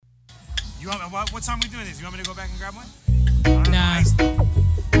You want what time we doing this? You want me to go back and grab one? Nah.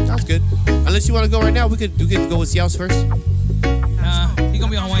 Sounds good. Unless you want to go right now, we could go with Seals first. He gonna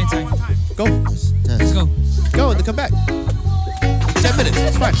be on Hawaiian time. Go. Let's go. Go and then come back. 10 minutes.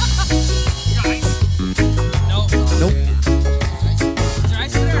 It's fine. No. Nope. Is there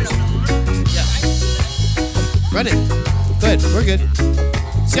ice in there or no? Yeah. Run it. Good. We're good.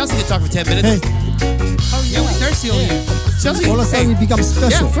 Seals can talk for 10 minutes. Hey. Yeah, we thirsty over here. Chelsea, All of a sudden you become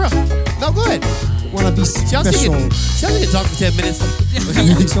special. Yeah, for real. No, go ahead. Wanna be Chelsea special. can talk for 10 minutes.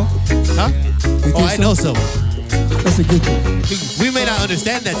 You think so? Huh? You think Oh, I know so. That's a good thing. We may not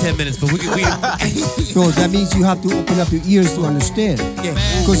understand that 10 minutes, but we No, that means you have to open up your ears to understand. Yeah.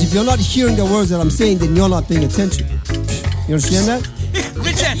 Because if you're not hearing the words that I'm saying, then you're not paying attention. You understand that?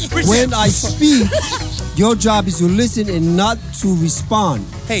 Richard. When I speak, your job is to listen and not to respond.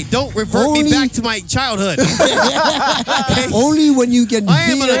 Hey, don't revert me back to my childhood. Only when you can I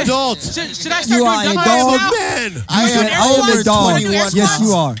am hear. an adult. Should I start You doing are a double dog. now? Man. I am a dog. Yes,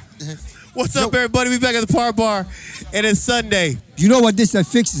 you are. What's up, everybody? We back at the Par Bar, and it's Sunday. You know what this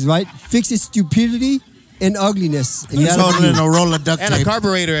fixes, right? Fixes stupidity and ugliness. And Totally a roll of duct And a tape.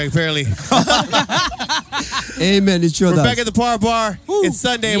 carburetor, apparently. Amen. It sure We're does. back at the Par Bar. It's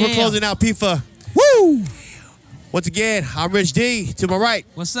Sunday, and we're Yeah. closing out PIFA. Woo! Once again, I'm Rich D. To my right,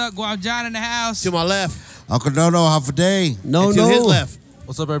 What's up, Guam John in the house? to my left, Uncle Dodo, half a day. No, and to no. his left.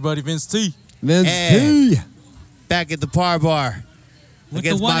 What's up, everybody? Vince T. Vince And- T. Back at the Par Bar. With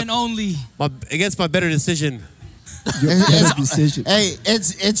the one and only. Against my better decision. Your better decision. Hey,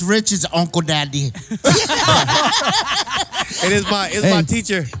 it's Rich's Uncle Daddy. It is my Hey.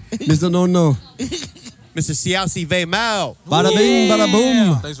 teacher, Mr. No. Mr. Siausi Vei Mao, Bada bing, bada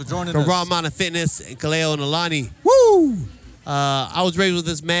boom. Thanks for joining from us. Raw Mountain Fitness and Kaleo and Alani. Woo! I was raised with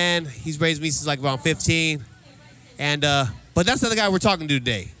this man. He's raised me since like around 15. And but that's not the guy we're talking to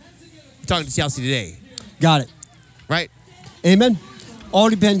today. We're talking to Siausi today, Got it. right? Amen. All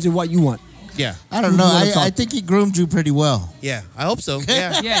depends on what you want. Yeah. I don't Who know. you wanna I talk? think he groomed you pretty well. Yeah. I hope so.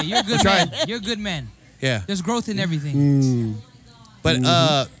 Yeah. Yeah, you're a good Try. man. You're a good man. Yeah. There's growth in everything. But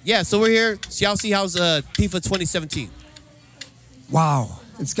yeah, so we're here. Siausi, how's PIFA 2017? Wow.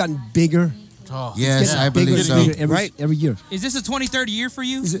 It's gotten bigger. Oh, Yes, Getting I bigger believe and so. bigger Right. every year. Is this a 23rd year for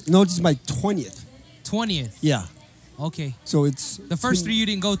you? No, this is my 20th. 20th. Yeah. Okay. So it's The first three you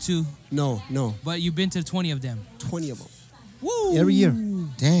didn't go to, No, but you've been to 20 of them. 20 of them. Woo! Every year.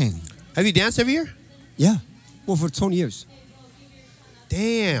 Dang. Have you danced every year? Yeah. Well, for 20 years.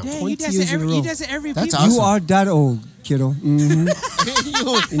 Damn. Yeah, 20 you dance years at in a every. row. You dance at every. That's people. awesome. You are that old, kiddo. Mm-hmm.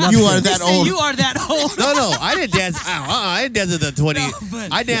 You are They that say old. you are that old. No, I didn't dance. I didn't dance at the 20. No,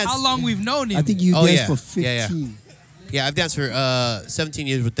 but I danced. How long we've known him? I think you Oh, danced yeah. for 15. Yeah, yeah. Yeah, I've danced for 17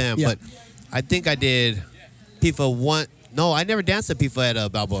 years with them, Yeah. but I think I did PIFA one. No, I never danced at PIFA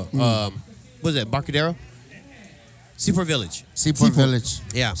at Balboa. What was it, Barcadero? Seaport Village. Seaport Village.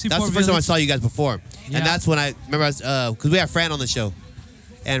 Yeah, Seaport that's the first time I Village. saw you guys perform, Yeah. and that's when I remember because we had Fran on the show,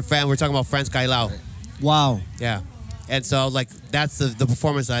 and Fran, we're talking about Fran's Kailao. Wow. Yeah, and so I was like, that's the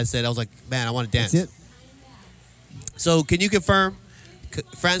performance that I said. I was like, man, I want to dance. That's it. So can you confirm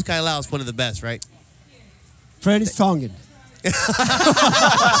Fran's Kailao is one of the best, right? Fred is Tongan.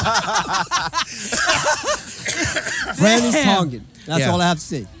 Fred is Damn. Tongan. That's Yeah. all I have to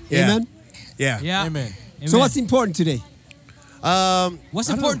say. Yeah. Amen. Yeah. Yeah. Amen. So what's important today? What's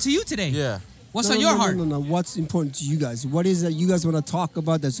important to you today? Yeah. What's No, on no, your no, heart? No. What's important to you guys? What is that you guys want to talk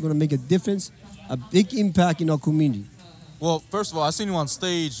about that's going to make a difference, a big impact in our community? Well, first of all, I seen you on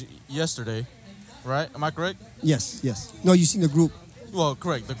stage yesterday, right? Am I correct? Yes. No, you seen the group. Well,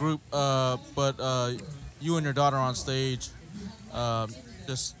 correct. The group, but you and your daughter on stage,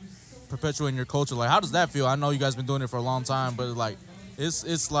 just perpetuating your culture. Like, how does that feel? I know you guys been doing it for a long time, but like,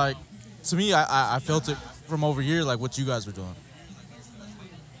 it's like, to me, I felt it from over here, like what you guys were doing.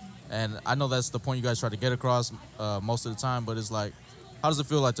 And I know that's the point you guys try to get across most of the time, but it's like, how does it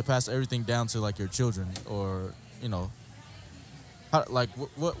feel like to pass everything down to like your children, or you know, like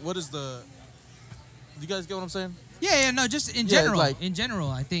what is the? Do you guys get what I'm saying? Yeah, no, just in Yeah, general. like- in general,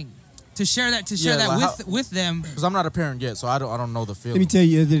 I think to share that like with them. Because I'm not a parent yet, so I don't know the feeling. Let me tell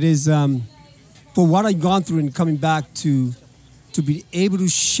you, it is for what I've gone through and coming back to be able to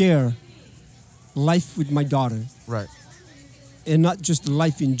share life with my daughter, Right. and not just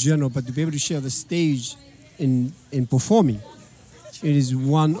life in general, but to be able to share the stage in performing. It is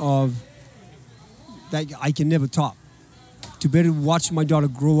one of that I can never top. To be able to watch my daughter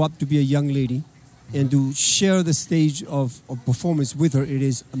grow up to be a young lady and to share the stage of performance with her, it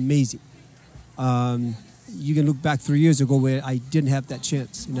is amazing. You can look back 3 years ago where I didn't have that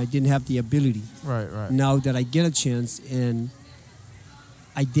chance and I didn't have the ability. Right. Now that I get a chance and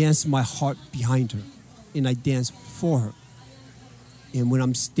I dance my heart behind her, and I dance for her. And when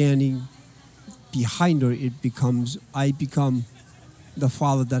I'm standing behind her, I become the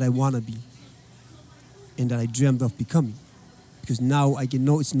father that I want to be and that I dreamed of becoming. Because now I can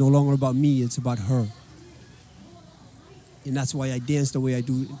know it's no longer about me, it's about her. And that's why I dance the way I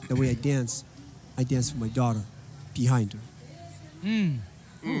do, the way I dance. I dance for my daughter behind her.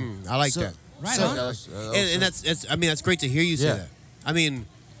 I like that. Right So- on. And that's I mean that's great to hear you say Yeah. that. I mean,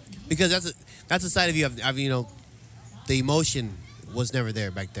 because that's a side of you. I've you know, the emotion was never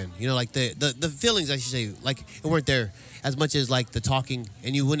there back then. You know, like the feelings I should say, like it weren't there as much as like the talking,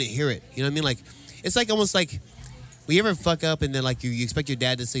 and you wouldn't hear it. You know what I mean? Like it's like almost like will you ever fuck up and then like you expect your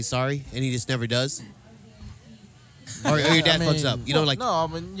dad to say sorry and he just never does, or your dad fucks up. You know, like no, I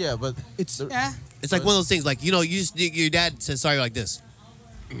mean, yeah, but It's Yeah. it's like one of those things. Like you know, your dad says sorry like this.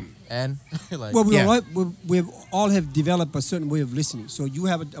 and like well, Yeah. we all have developed a certain way of listening. So you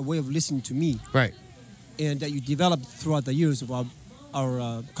have a way of listening to me, Right. and that you developed throughout the years of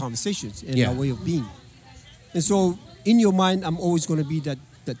our conversations and Yeah. our way of being. And so in your mind, I'm always going to be that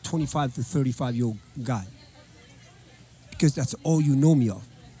 25 to 35-year-old guy because that's all you know me of.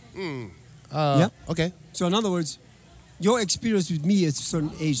 Yeah. Okay. So in other words, your experience with me is a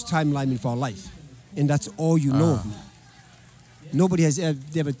certain age timeline of our life, and that's all you know of me. Nobody has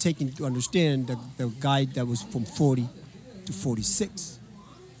ever taken to understand the guy that was from 40 to 46.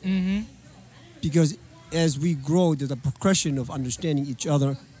 Because as we grow, there's a progression of understanding each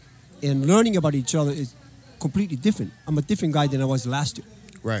other and learning about each other is completely different. I'm a different guy than I was last year.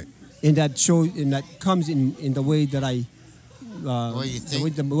 Right. And that shows, and that comes in the way that I, way you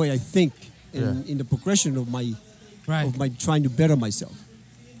think. the way I think, in the progression of my Right. trying to better myself.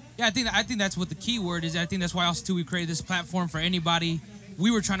 Yeah, I think that's what the key word is. I think that's why also too we created this platform for anybody. We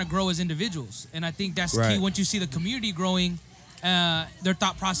were trying to grow as individuals, and I think that's the key. Right. Once you see the community growing, their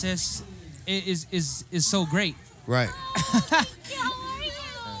thought process is so great. Right.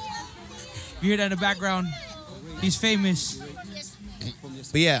 You hear that in the background? He's famous.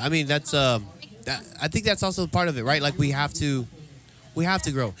 But yeah, I mean that's I think that's also part of it, right? Like we have to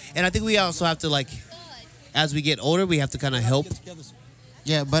grow, and I think we also have to like as we get older, we have to kind of help.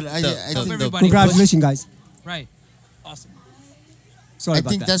 Yeah, but I Help think everybody. Congratulations, guys. Right. Sorry I about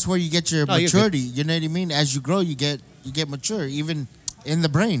think that. that's where you get your No, you're maturity. You know what I mean? As you grow, you get mature, even in the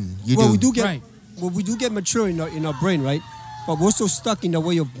brain. You well, do. we do get Right. we do get mature in our brain, right? But we're so stuck in the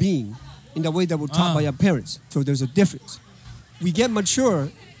way of being, in the way that we're taught by our parents. So there's a difference. We get mature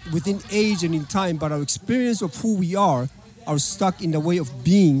within age and in time, but our experience of who we are stuck in the way of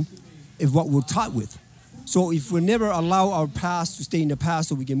being, is what we're taught with. So if we never allow our past to stay in the past,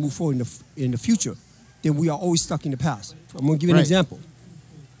 so we can move forward in the future, then we are always stuck in the past. I'm gonna give you an Right. example.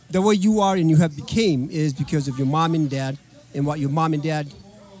 The way you are and you have became is because of your mom and dad and what your mom and dad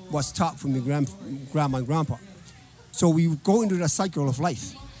was taught from your grandma and grandpa. So we go into the cycle of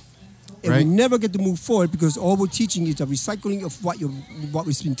life. And we Right. never get to move forward because all we're teaching is a recycling of what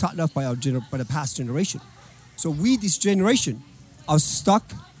was been taught us by by the past generation. So we, this generation, are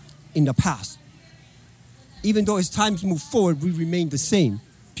stuck in the past. Even though as times move forward, we remain the same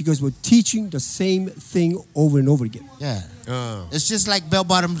because we're teaching the same thing over and over again. Yeah. Oh. It's just like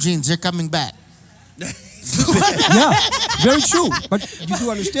bell-bottom jeans. They're coming back. Yeah, very true. But you do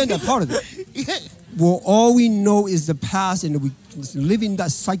understand that part of it. Well, all we know is the past, and we live in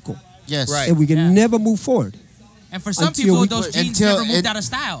that cycle, Yes. Right. and we can Yeah. never move forward. And for some Until people, we- those jeans until never moved it- out of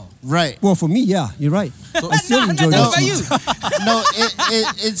style. Right. Well, for me, yeah, you're right. I still enjoy Not those about jeans. you. No,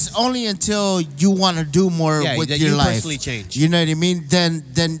 it's only until you want to do more Yeah, with that your you life. personally change. You know what I mean? Then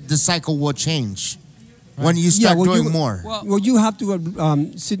the cycle will change when you start well, doing you- more. Well, you have to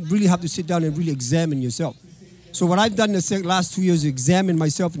really have to sit down and really examine yourself. So what I've done the last 2 years is examine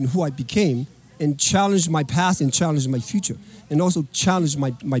myself and who I became, and challenge my past and challenge my future, and also challenge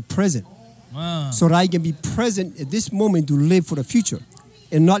my present. Wow. So that I can be present at this moment to live for the future,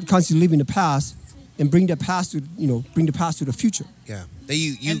 and not constantly live in the past and bring the past to the future. Yeah. That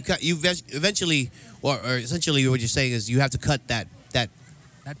you eventually or essentially what you're saying is you have to cut that That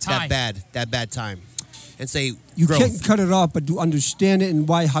tie. bad time, and say You growth. can't cut it off, but to understand it and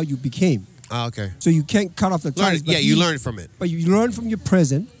how you became. Oh, okay. So you can't cut off the Learn, ties. but you learn from it. But you learn from your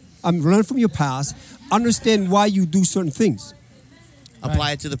present. Learn from your past. Understand why you do certain things.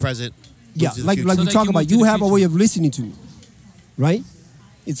 Apply it to the present. move Yeah, to the like future. So we that talk you about. move to You the have a future. way of listening to me, right?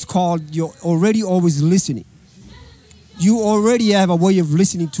 It's called you're already always listening. You already have a way of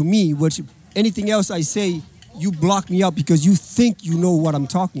listening to me, which anything else I say, you block me out because you think you know what I'm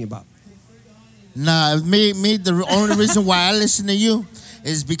talking about. Nah, me. The only reason why I listen to you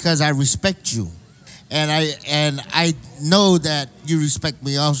is because I respect you, and I know that you respect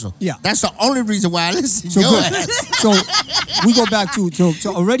me also. Yeah. That's the only reason why I listen to So your good. ass. So we go back to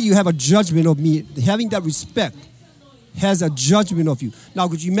so already you have a judgment of me. Having that respect has a judgment of you. Now,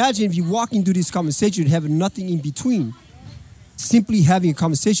 could you imagine if you walk into this conversation having nothing in between, simply having a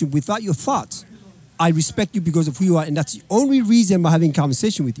conversation without your thoughts? I respect you because of who you are, and that's the only reason I'm having a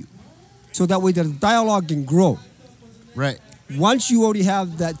conversation with you. So that way the dialogue can grow. Right. Once you already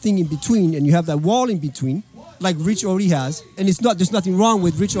have that thing in between and you have that wall in between, like Rich already has, and there's nothing wrong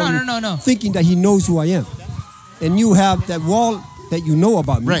with Rich already No. thinking that he knows who I am. And you have that wall that you know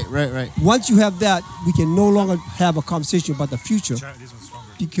about me. Right. Once you have that, we can no longer have a conversation about the future This one's stronger.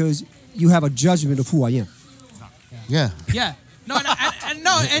 because you have a judgment of who I am. Yeah. Yeah. No,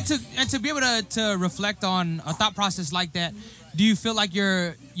 and to be able to reflect on a thought process like that, do you feel like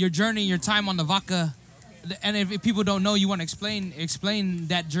your journey, your time on the Vaca, and if people don't know, you want to explain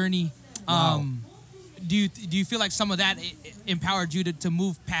that journey. Do you feel like some of that empowered you to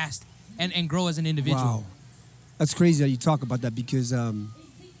move past and grow as an individual? Wow. That's crazy that you talk about that because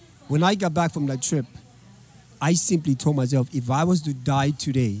when I got back from that trip, I simply told myself, if I was to die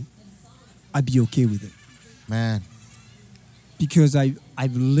today, I'd be okay with it. Man. Because I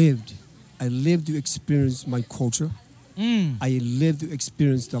lived to experience my culture. I lived to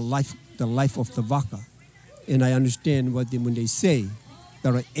experience the life of the Vaca. And I understand when they say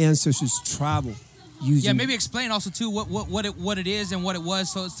that our ancestors travel using. Yeah, maybe explain also too what it is and what it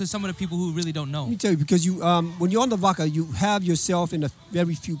was, so to some of the people who really don't know. Let me tell you, because you when you're on the Vaca, you have yourself and a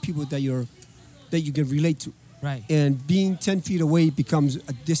very few people that you can relate to. Right. And being 10 feet away becomes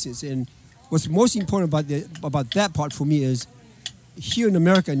a distance. And what's most important about that part for me is here in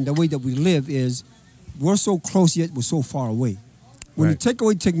America and the way that we live is we're so close yet we're so far away. When you take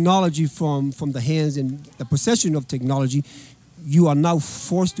away technology from the hands and the possession of technology, you are now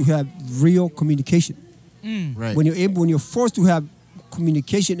forced to have real communication. Right. When you're forced to have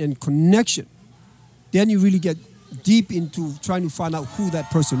communication and connection, then you really get deep into trying to find out who that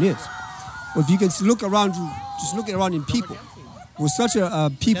person is. But if you can look around you, just look around in people. We're such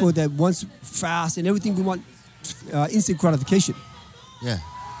a people that wants fast and everything we want instant gratification. Yeah.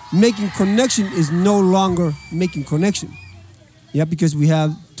 Making connection is no longer making connection. Yeah, because we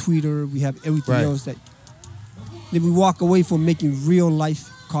have Twitter, we have everything else that then we walk away from making real life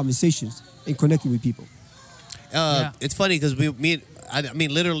conversations and connecting with people. It's funny because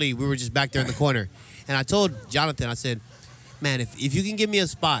literally, we were just back there in the corner, and I told Jonathan, I said, "Man, if you can give me a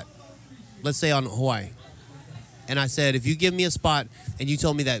spot, let's say on Hawaii, and I said, if you give me a spot and you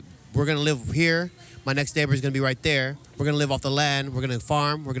told me that we're gonna live here, my next neighbor is gonna be right there. We're gonna live off the land. We're gonna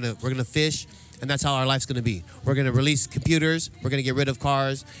farm. We're gonna fish." And that's how our life's going to be. We're going to release computers. We're going to get rid of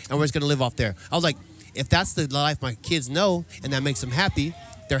cars. And we're just going to live off there. I was like, if that's the life my kids know and that makes them happy,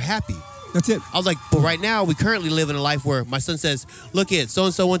 they're happy. That's it. I was like, but right now, we currently live in a life where my son says, look it,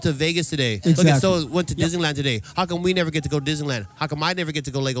 so-and-so went to Vegas today. Exactly. Look at so went to Disneyland today. How come we never get to go to Disneyland? How come I never get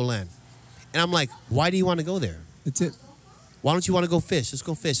to go Legoland? And I'm like, why do you want to go there? That's it. Why don't you want to go fish? Let's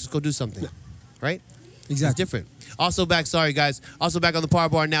go fish. Let's go do something. Right? Exactly. It's different. Also back on the par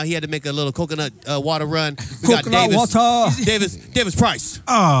bar now. He had to make a little coconut water run. We Coconut water. Davis Price.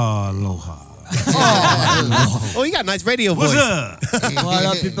 Aloha. Oh, you got a nice radio voice. What's up? What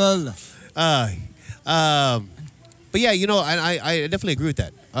up, people? But yeah, you know, I definitely agree with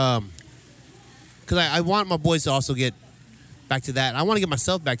that. Because I want my boys to also get back to that. I want to get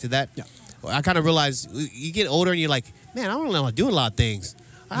myself back to that. Yeah. I kind of realize you get older and you're like, man, I don't know how to do a lot of things.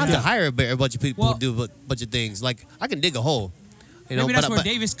 I have to hire a bunch of people to do a bunch of things. Like I can dig a hole. You know, maybe that's where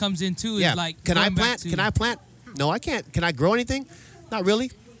Davis comes in too. Yeah. Is like, Can I going back plant? to- Can I plant? No, I can't. Can I grow anything? Not really.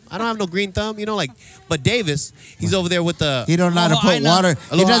 I don't have no green thumb. You know, like. But Davis, he's over there with the. He don't know how to put Aloha, water.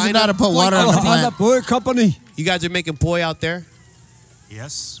 He Aloha, doesn't know how to put water on the Aloha plant. Boy Company. You guys are making poi out there,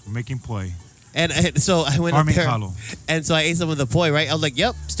 Yes, we're making poi. and so I went Farming up there, kalo. and so I ate some of the poi. Right, I was like,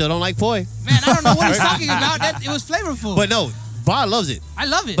 "Yep, still don't like poi." Man, I don't know what he's talking about. It was flavorful. But no, Bob loves it. I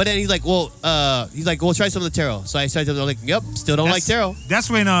love it. But then he's like, "Well, try some of the taro." So I tried some. I'm like, "Yep, still don't like taro." That's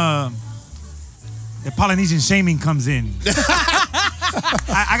when the Polynesian shaming comes in.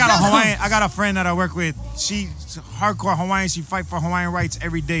 I got a Hawaiian. I got a friend that I work with. She's hardcore Hawaiian. She fight for Hawaiian rights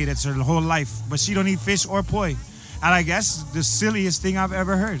every day. That's her whole life. But she don't eat fish or poi. And I guess the silliest thing I've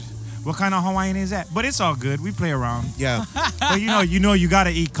ever heard. What kind of Hawaiian is that? But it's all good. We play around. Yeah, But you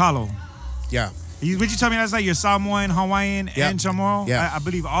gotta eat kalo. yeah, What you tell me last night? You're Samoan, Hawaiian, Yeah. and Chamorro. Yeah. I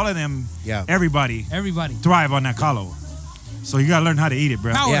believe all of them. Yeah. Everybody Everybody. thrive on that kalo. So you gotta learn how to eat it,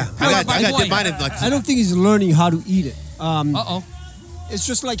 bro. Power. yeah. Power I by got poi. divided like. I don't think he's learning how to eat it. Uh-oh. It's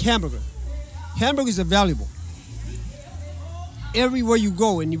just like hamburger. Hamburgers are valuable. everywhere you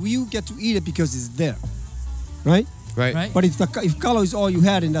go, and you get to eat it because it's there, right? Right. Right. But if kalo is all you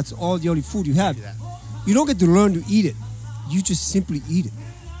had and that's all the only food you had, you don't get to learn to eat it. You just simply eat it.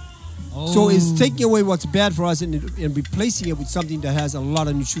 So it's taking away what's bad for us and replacing it with something that has a lot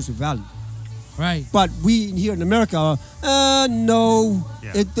of nutritional value. Right. But we here in America, no,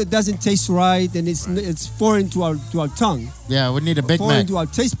 Yeah. it doesn't taste right, and it's foreign to our tongue, Yeah, we need a Big foreign Mac. to our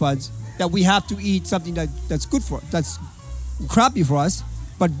taste buds, that we have to eat something that's good for us, that's crappy for us,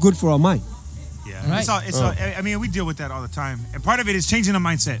 but good for our mind. Yeah. Right. I mean, we deal with that all the time. And part of it is changing the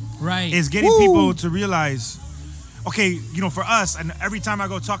mindset. Right. Is getting Woo. people to realize, okay, for us, and every time I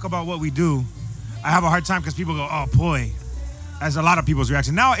go talk about what we do, I have a hard time because people go, oh, boy. That's a lot of people's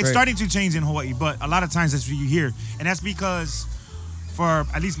reaction. Now it's Right. starting to change in Hawaii, but a lot of times that's what you hear. And that's because for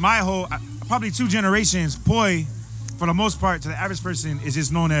at least my whole, probably 2 generations, poi, for the most part, to the average person, is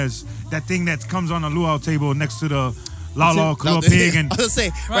just known as that thing that comes on the luau table next to the lalo, kalua pig, and I was gonna say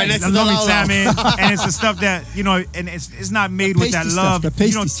Right. right next the to the lomi lalo. salmon, and it's the stuff that and it's not made with that pasty stuff, love. the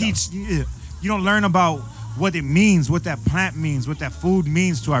You don't pasty teach, you don't learn about what it means, what that plant means, what that food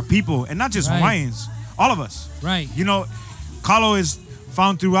means to our people, and not just Right. Hawaiians, all of us. Right. Kalo is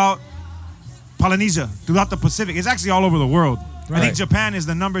found throughout Polynesia, throughout the Pacific. It's actually all over the world. I think Right. Japan is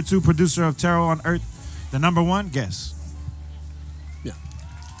the number 2 producer of taro on Earth. The number 1, guess.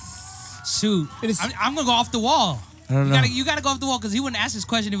 Shoot. It is- I'm gonna go off the wall. I don't You know. gotta go off the wall because he wouldn't ask this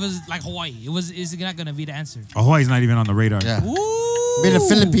question if it was like Hawaii. It's not gonna be the answer. Hawaii's not even on the radar. Yeah. Ooh. Be the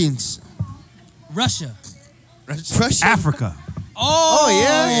Philippines. Russia. Russia. Africa, Oh,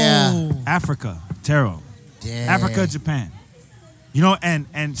 yeah. Africa, taro. Damn. Africa, Japan.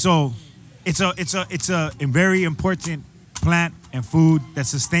 And so it's a very important plant and food that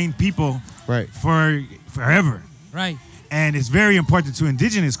sustain people Right. for forever. Right. And it's very important to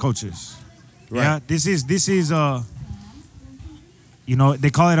indigenous cultures. Right. Yeah, this is they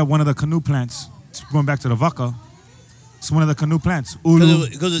call it one of the canoe plants. It's going back to the vaka. It's one of the canoe plants. Ulu,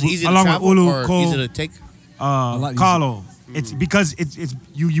 Because it's easy to along travel with ulu, or ko, easy to take. lot easier. kalo. It's because it's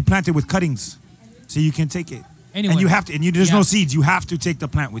you plant it with cuttings, so you can take it. Anyway. And you have to, there's Yeah. no seeds. You have to take the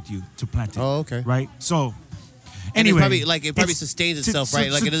plant with you to plant it. Oh, okay. Right. So, And anyway, it probably sustains itself,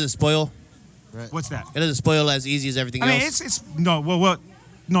 right? Like it doesn't spoil. What's that? It doesn't spoil as easy as everything I mean, else. it's no. Well,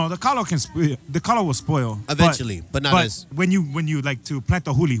 no. The kalo can the kalo will spoil Eventually, but not as- when you like to plant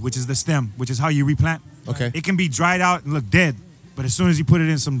the huli, which is the stem, which is how you replant. Okay. It can be dried out and look dead, but as soon as you put it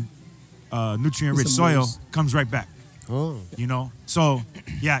in some nutrient-rich Some soil, moist. comes right back. Oh. So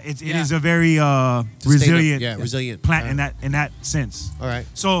yeah, it Yeah. is a very resilient, resilient plant Alright. in that sense. All right.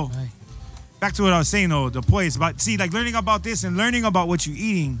 So Right. back to what I was saying though, the point is about learning about this and learning about what you're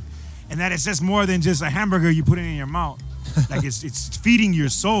eating, and that it's just more than just a hamburger you put it in your mouth. Like it's feeding your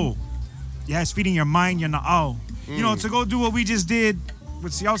soul. Yeah, it's feeding your mind, your na'au. To go do what we just did.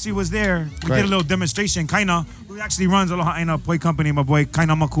 With Siausi was there. We Right. did a little demonstration. Kaina, who actually runs Aloha Aina Poi Company, my boy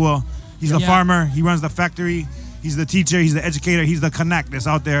Kaina Makua. He's the Yeah. farmer. He runs the factory. He's the teacher. He's the educator. He's the connect that's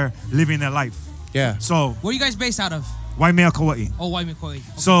out there living their life. Yeah. So Where are you guys based out of? Waimea Kauai. Oh, Waimea.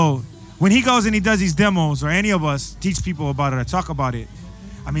 So when he goes and he does these demos, or any of us teach people about it or talk about it,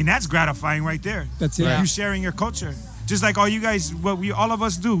 I mean that's gratifying right there. That's it. You sharing your culture, just like all you guys, all of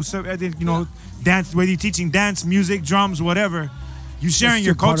us do. So dance, whether you're teaching dance, music, drums, whatever, you sharing That's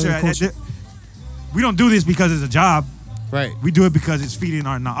your still part of culture. the culture. We don't do this because it's a job. Right. We do it because it's feeding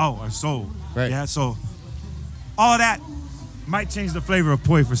our na'au, our soul. Right. Yeah. So all that might change the flavor of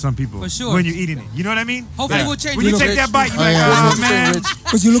poi for some people. For sure. When you're eating it, you know what I mean? Hopefully Like, we'll change when you it. take that bite, you're Oh, like, yeah. oh man.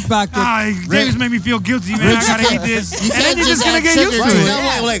 Because you look back at James made me feel guilty, man. I gotta eat this. And then you're just gonna get used to Right. it.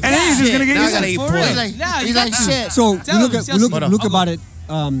 Now, like, And then you're just gonna get now I used to gotta it. eat For pork. real. Like, Yeah, he's you like got to. shit. So Tell we look him, at tell we him. look, Hold look on. about it.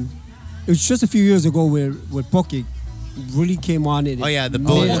 It was just a few years ago where poke really came on and it Oh, yeah, the made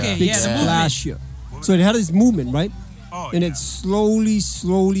boom. a Okay, big yeah, the movement. splash here. So it had this movement, right? Oh, And yeah. it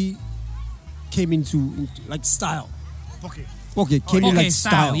slowly came into like style. Okay. Okay, came in Okay, like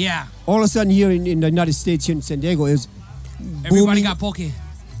style, yeah. All of a sudden here in the United States, here in San Diego, is Everybody booming got poke.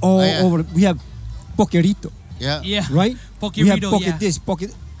 all Oh, yeah. over. We have pokerito, Yeah. Yeah. right? We have Pokerito, pocket yeah. this,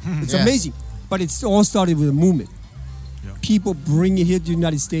 pocket. It's Yeah. amazing, but it's all started with a movement. Yeah. People bring it here to the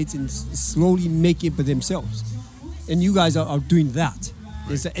United States and slowly make it for themselves. And you guys are doing that.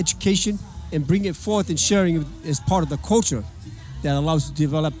 There's an education and bring it forth and sharing it as part of the culture that allows you to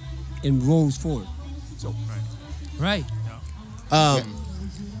develop and rolls forward. So Right.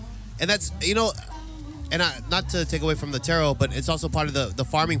 And that's and not to take away from the taro, but it's also part of the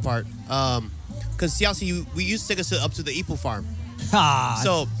farming part. Because Siausi, we used to take us up to the Ipu farm.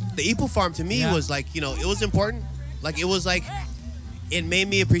 So the Ipu farm to me Yeah. was like, it was important. Like it made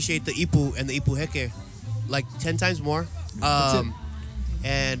me appreciate the Ipu and the Ipu heke like 10 times more.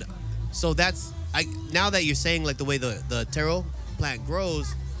 And so that's now that you're saying like the way the taro plant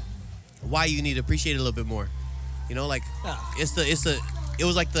grows, why you need to appreciate it a little bit more. You know, like it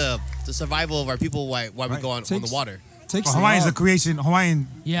was like the survival of our people. Why we Right. go on the water. Takes For a Hawaii's lot. the creation, Hawaiian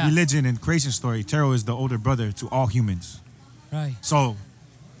Yeah. religion and creation story. Taro is the older brother to all humans. Right. So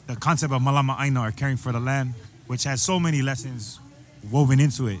the concept of Malama Aina, or caring for the land, which has so many lessons woven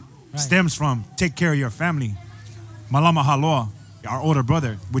into it, Right. stems from take care of your family. Malama Haloa, our older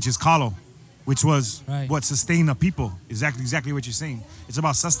brother, which is Kalo, which was Right. what sustained the people. Exactly what you're saying. It's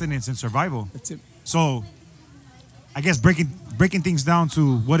about sustenance and survival. That's it. So I guess breaking things down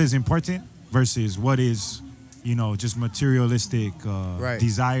to what is important versus what is, just materialistic Right.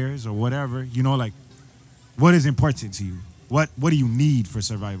 desires or whatever. Like what is important to you? What do you need for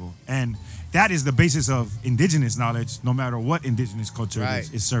survival? And that is the basis of indigenous knowledge, no matter what indigenous culture it Right.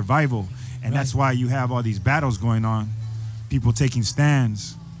 is. It's survival. And that's why you have all these battles going on, people taking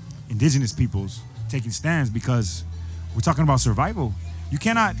stands, indigenous peoples taking stands, because we're talking about survival. You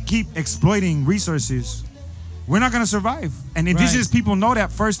cannot keep exploiting resources. We're not going to survive. And indigenous people know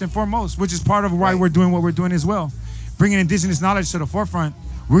that first and foremost, which is part of why we're doing what we're doing as well. Bringing indigenous knowledge to the forefront.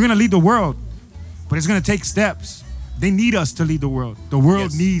 We're going to lead the world, but it's going to take steps. They need us to lead the world. The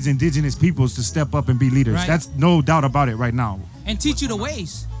world Yes. needs indigenous peoples to step up and be leaders. Right. That's no doubt about it right now. And teach you the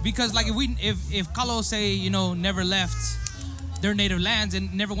ways, because like if Kalo say never left their native lands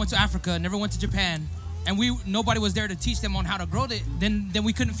and never went to Africa, never went to Japan, and nobody was there to teach them on how to grow it, then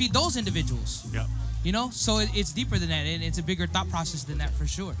we couldn't feed those individuals. Yeah. So it's deeper than that, and it's a bigger thought process than that for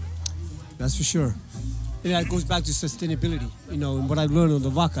sure. That's for sure. And that goes back to sustainability. And what I've learned on the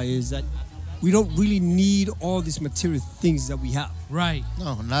Vaca is that we don't really need all these material things that we have. Right.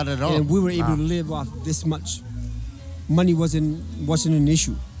 No, not at all. And we were able to live off this much. Money wasn't an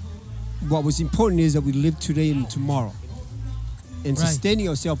issue. What was important is that we live today and tomorrow. And Right. sustaining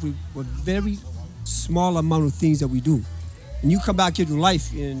ourselves with very small amount of things that we do. And you come back here to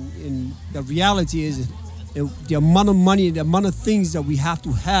life, and the reality is the amount of money, the amount of things that we have to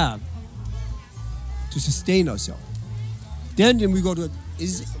sustain ourselves. Then we go to,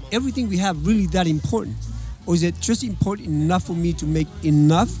 is everything we have really that important? Or is it just important enough for me to make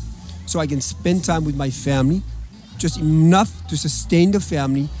enough so I can spend time with my family, just enough to sustain the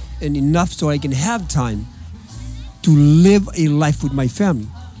family, and enough so I can have time to live a life with my family?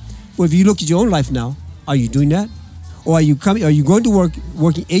 Well, if you look at your own life now, are you doing that? Or are you going to work,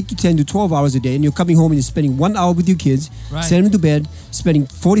 working 8 to 10 to 12 hours a day, and you're coming home and you're spending 1 hour with your kids, Right. sending them to bed, spending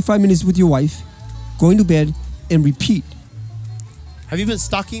 45 minutes with your wife, going to bed, and repeat? Have you been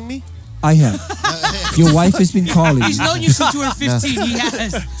stalking me? I have. Your wife has been calling. He's known you since you were 15. He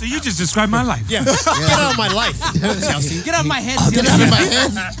has. So you just described my life. Yeah. Get out of my life, Chelsea. Get out of my head. Get Celia. out of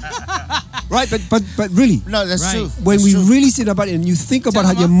my head. Right, but really, No, that's Right. true. when That's we true. really sit about it and you think about Tell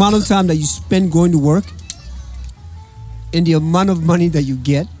how the them amount of time that you spend going to work and the amount of money that you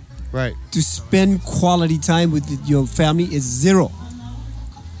get Right. to spend quality time with your family is zero.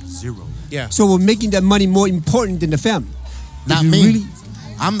 Zero. Yeah. So we're making that money more important than the family. Not If you me. really-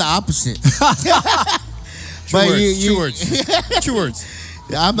 I'm the opposite. True But words. you- True words. True words.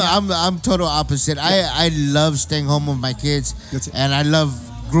 I'm total opposite. I love staying home with my kids, That's it. and I love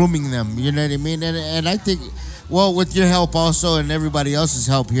grooming them. You know what I mean? And I think, well, with your help also, and everybody else's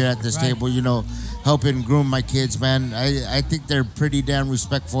help here at this Right. table, helping groom my kids, man. I think they're pretty damn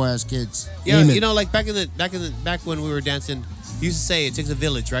respectful as kids. Yeah, Amen. like back when we were dancing, you used to say it takes a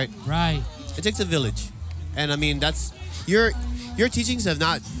village, right? Right. It takes a village, and I mean that's your teachings have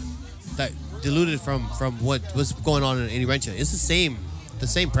not that diluted from what was going on in Rancha. It's the same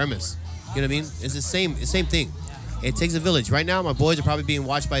premise. You know what I mean? It's the same thing. It takes a village. Right now, my boys are probably being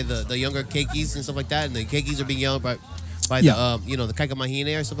watched by the younger keikis and stuff like that, and the keikis are being yelled by Yeah. the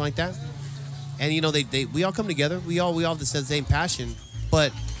kaikamahine or something like that. And we all come together. We all have the same passion,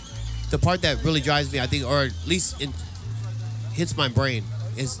 but the part that really drives me, I think, or at least hits my brain,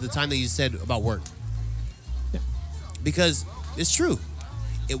 is the time that you said about work. Because it's true.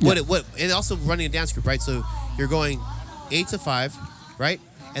 And also running a dance group, right? So you're going 8 to 5, right?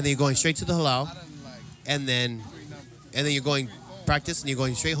 And then you're going straight to the halal, and then you're going practice, and you're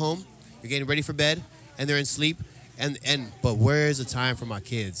going straight home. You're getting ready for bed, and they're in sleep. But where's the time for my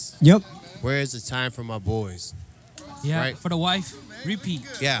kids? Yep. Where's the time for my boys? Yeah. Right. For the wife, repeat.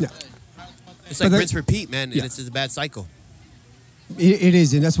 Yeah. Yeah. It's like But that- rinse, repeat, man, and Yeah. it's a bad cycle. It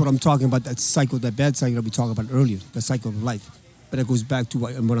is, and that's what I'm talking about. That cycle, that bad cycle that we talked about earlier, the cycle of life. But it goes back to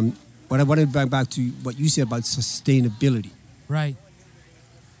what I wanted to bring back to what you said about sustainability. Right.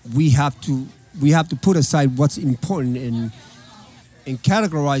 We have to put aside what's important and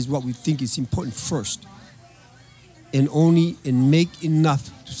categorize what we think is important first. and make enough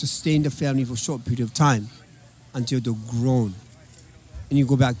to sustain the family for a short period of time until they're grown. And you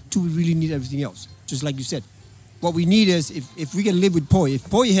go back to we really need everything else. Just like you said. What we need is if we can live with poi, if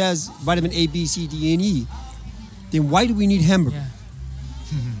poi has vitamin A, B, C, D, and E, then why do we need hamburger?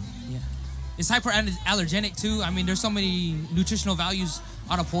 Yeah. Yeah. It's hyperallergenic too. I mean, there's so many nutritional values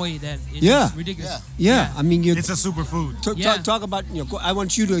out of poi that it's just ridiculous. Yeah. I mean, It's a superfood. talk about, I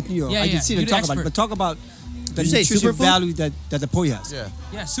want you to, I can sit and talk about it, but talk about the You say nutritional superfood? value that the poi has. Yeah.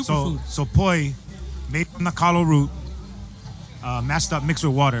 Yeah, superfood. So poi, made from the kalo root, mashed up, mixed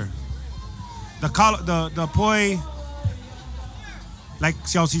with water. The poi, like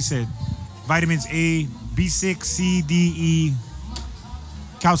Chelsea said, vitamins A, B6, C, D, E,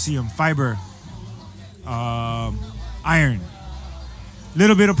 calcium, fiber, iron,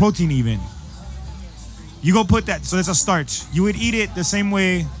 little bit of protein even. You go put that, so it's a starch. You would eat it the same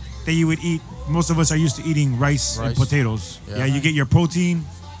way that you would eat, most of us are used to eating rice. And potatoes. Yeah, you get your protein,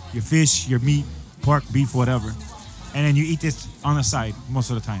 your fish, your meat, pork, beef, whatever. And then you eat this on the side most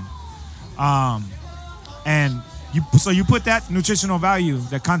of the time. And you put that nutritional value,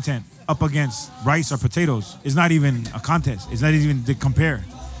 that content, up against rice or potatoes. It's not even a contest. It's not even to compare.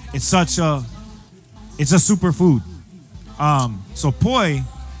 It's a superfood. So poi,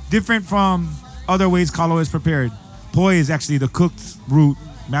 different from other ways kalo is prepared. Poi is actually the cooked root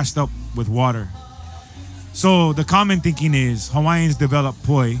mashed up with water. So the common thinking is Hawaiians developed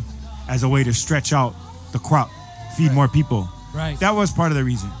poi as a way to stretch out the crop, feed more people. Right. That was part of the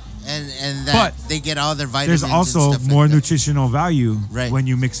reason. And that But they get all their vitamins. There's also and stuff more like that. nutritional value Right. when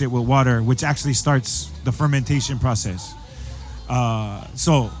you mix it with water, which actually starts the fermentation process.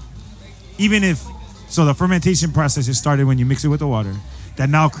 So the fermentation process is started when you mix it with the water. That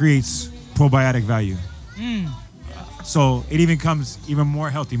now creates probiotic value. So it even comes even more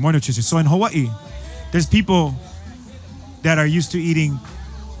healthy, more nutritious. So in Hawaii, there's people that are used to eating.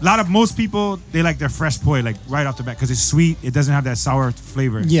 Most people, they like their fresh poi, like right off the bat, because it's sweet. It doesn't have that sour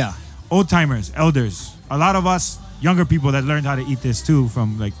flavor. Yeah. Old timers, elders, a lot of us younger people that learned how to eat this too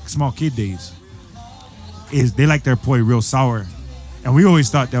from like small kid days, is they like their poi real sour. And we always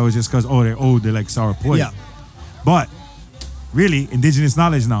thought that was just because, they're old, they like sour poi. Yeah. But really, indigenous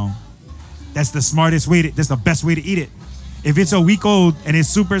knowledge now, that's the smartest way, that's the best way to eat it. If it's a week old and it's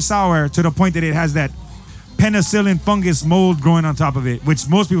super sour to the point that it has that penicillin fungus mold growing on top of it, which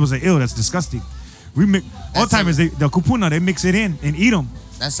most people say, ew, that's disgusting. Old timers, the kupuna, they mix it in and eat them.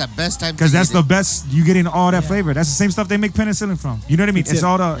 That's the best time. Because that's eat the it. best, you get in all that flavor. That's the same stuff they make penicillin from. You know what I mean? It's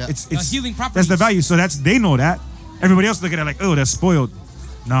all the, it's healing that's properties. the value. So they know that. Everybody else look at it like, oh, that's spoiled.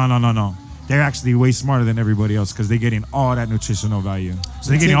 No. They're actually way smarter than everybody else because they're getting all that nutritional value. So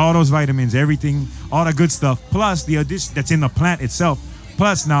they're getting all those vitamins, everything, all the good stuff, plus the addition that's in the plant itself,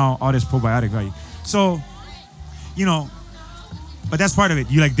 plus now all this probiotic value. So, but that's part of it.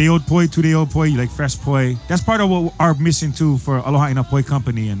 You like day-old poi, 2-day-old poi, you like fresh poi. That's part of what our mission too for Aloha Ina Poi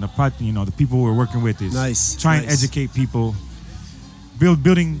Company and the people we're working with is try and educate people,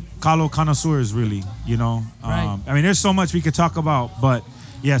 building kalo connoisseurs really. Right. I mean, there's so much we could talk about, but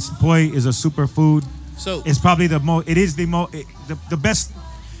yes, poi is a superfood. So It's probably the best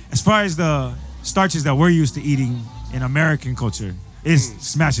as far as the starches that we're used to eating in American culture. It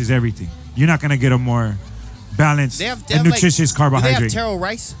smashes everything. You're not gonna get a more balanced they and have nutritious Do carbohydrate. they have taro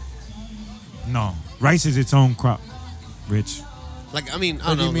rice? No, rice is its own crop, Rich. Like, I mean, I What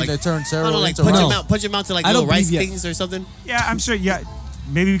don't do know. you mean like, they turn I taro don't know, like into punch rice? them out to like I little don't rice believe yet. things or something, Yeah, I'm sure. Yeah,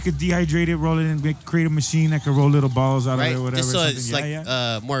 maybe we could dehydrate it, roll it in, create a machine that could roll little balls out right? of it, whatever. Just so something. it's Yeah, like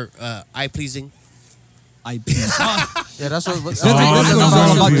yeah. more eye pleasing. Oh, Yeah, that's what. That's all what in it's the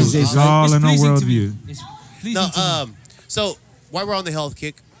all about worldview. these days, It's right? all It's in the pleasing to worldview. me. It's pleasing No, to me. so while we're on the health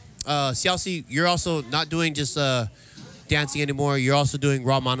kick, Sialsi, you're also not doing just dancing anymore. You're also doing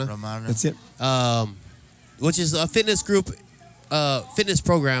Raw Mana, Ramana. That's it. which is a fitness group, fitness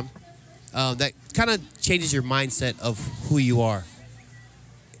program that kind of changes your mindset of who you are.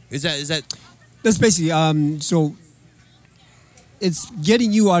 Is that That's basically so. It's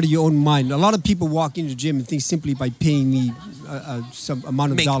getting you out of your own mind. A lot of people walk into the gym and think simply by paying me some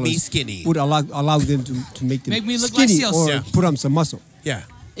amount of Make me dollars skinny. would allow them to make them Make me look like skinny Seals. or Yeah. put on some muscle. yeah?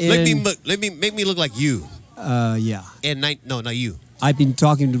 And- Make me look like you. Yeah. And no, not you. I've been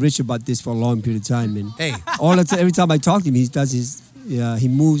talking to Rich about this for a long period of time, and Hey, every time I talk to him, he does he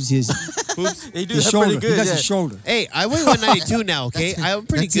moves his They do his that shoulder. pretty good. He does Yeah. his shoulder. hey, I weigh 192 now. Okay, I'm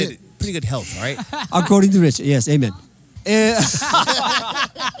pretty That's good. Pretty good health. All right. According to Rich, yes, amen. Yeah.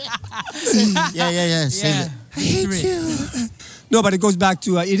 Save it. No, but it goes back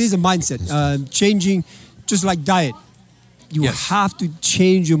to it is a mindset. Changing, just like diet. You Yes. have to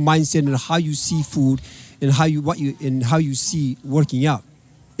change your mindset and how you see food and how you see working out.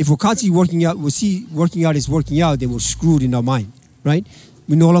 If we're constantly working out, we see working out is working out, then we're screwed in our mind, right?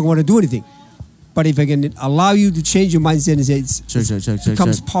 We no longer want to do anything. But if I can allow you to change your mindset and say it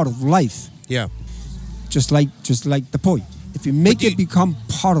becomes part of life, Yeah. just like the point. If you make it become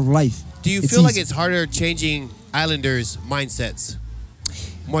part of life, Do you it's feel like easy. it's harder changing Islanders' mindsets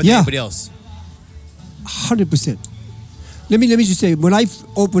more than Yeah. anybody else? 100%. Let me just say, when I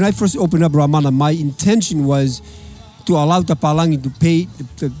first opened up Ramana, my intention was to allow the Palangi to pay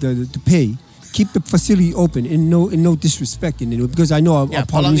to pay, keep the facility open, and no disrespect in it, because I know our Yeah, Palangi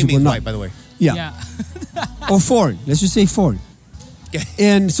Polynesian will means not. white, by the way. Yeah. Or foreign. Let's just say foreign. Yeah.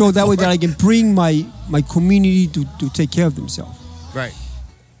 And so that way that I can bring my community to take care of themselves. Right.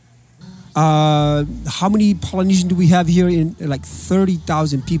 How many Polynesians do we have here? In like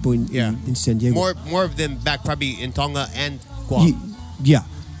 30,000 people in San Diego. More of them back probably in Tonga and Guam. Yeah.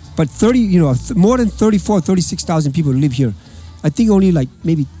 But more than 36,000 people live here. I think only like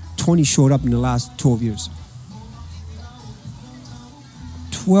maybe 20 showed up in the last 12 years.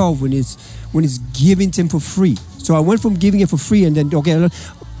 12 when it's given to them for free. So I went from giving it for free and then, okay,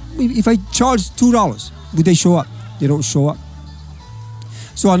 if I charge $2, would they show up? They don't show up.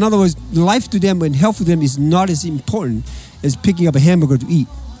 So in other words, life to them and health to them is not as important as picking up a hamburger to eat.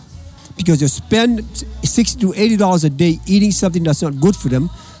 Because they'll spend $60 to $80 a day eating something that's not good for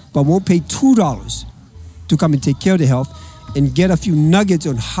them, but won't pay $2 to come and take care of their health and get a few nuggets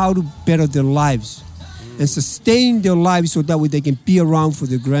on how to better their lives and sustain their lives so that way they can be around for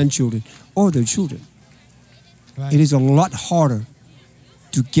their grandchildren or their children. Right. It is a lot harder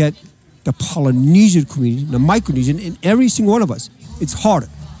to get the Polynesian community, the Micronesian, and every single one of us. It's harder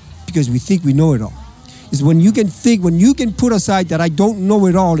because we think we know it all. It's when you can put aside that I don't know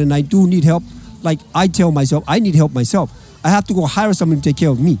it all and I do need help, like I tell myself, I need help myself. I have to go hire someone to take care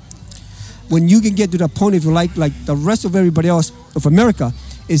of me. When you can get to the point, if you like the rest of everybody else of America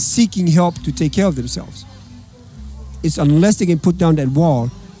is seeking help to take care of themselves. It's unless they can put down that wall,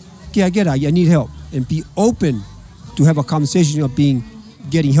 okay, I get it, I need help, and be open to have a conversation of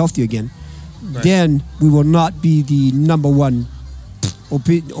getting healthy again, right. Then we will not be the number one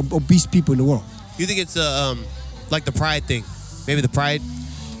obese people in the world. You think it's like the pride thing? Maybe the pride?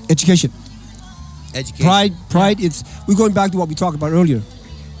 Education. Pride, we're going back to what we talked about earlier.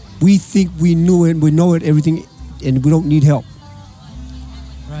 We think we knew it, we know it, everything, and we don't need help.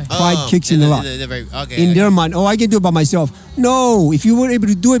 Right. Pride kicks in a lot. In their mind, I can do it by myself. No, if you were able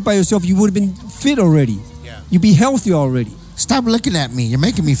to do it by yourself, you would have been fit already. Yeah. You'd be healthy already. Stop looking at me. You're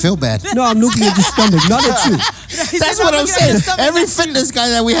making me feel bad. No, I'm looking at your stomach, not at you. That's what I'm saying. Every fitness guy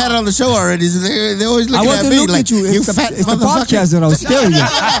that we had on the show already, they always looking at me like, you fat it's motherfucker. the podcast that I was staring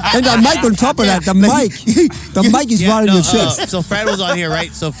at. And the mic on top of that, the mic is right in your chest. So Fred was on here,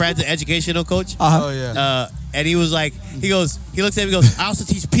 right? So Fred's an educational coach. Oh, yeah. And he was like, he looks at me, he goes, I also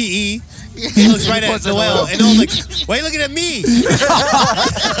teach PE. He looks right at Noel, and Noel's like, why are you looking at me?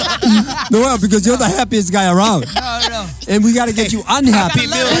 Noel, because you're the happiest guy around. No. And we got to get you unhappy.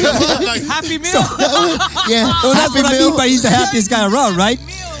 Happy meal. Yeah. Well, that's what I mean by he's the happiest guy around, right?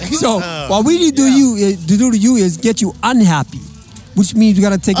 So what we need to do to you is get you unhappy, which means you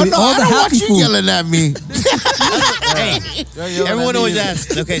got to take away all the happy food. Yelling at me. Hey, everyone always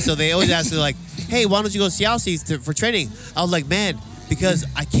asks. Okay, so they always ask, they're like, hey, why don't you go to Siaosi for training? I was like, man, because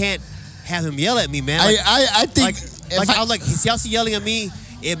I can't have him yell at me, man. Like, I think I was like, Siaosi yelling at me,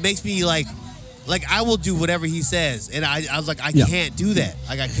 it makes me like I will do whatever he says, and I was like, I can't do that.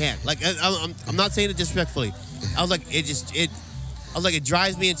 Like I can't. Like I'm not saying it disrespectfully. I was like, it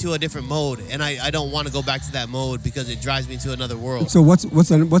drives me into a different mode, and I don't want to go back to that mode because it drives me into another world. So what's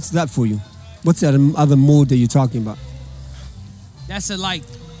that for you? What's that other mode that you're talking about? That's a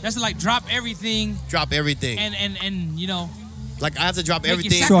drop everything. Drop everything. And you know. Like I have to drop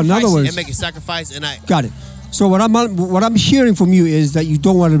everything. So in other words, and make a sacrifice, and I got it. So what I'm hearing from you is that you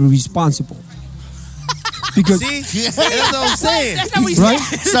don't want to be responsible. Because see, that's what I'm saying. That's not what right?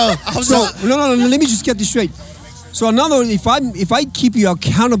 So no. Let me just get this straight. So in other words, if I keep you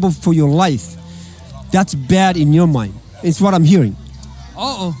accountable for your life, that's bad in your mind. It's what I'm hearing.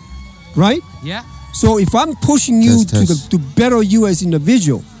 Right? Yeah. So if I'm pushing you to better you as an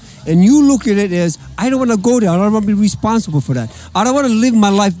individual, and you look at it as, I don't want to go there. I don't want to be responsible for that. I don't want to live my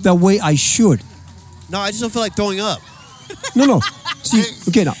life the way I should. No, I just don't feel like throwing up. No. See,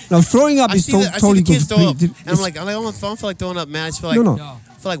 okay, now throwing up is totally good. Throw up, and I'm like, I don't feel like throwing up, man. I just feel like, I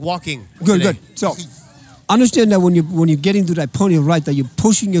feel like walking. Good. So, understand that when you're getting to that point of life, that you're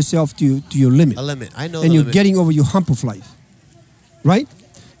pushing yourself to your limit. A limit, I know. And you're getting over your hump of life, right?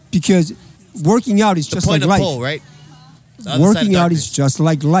 Because working out is just like life. Pull, right? Working out is just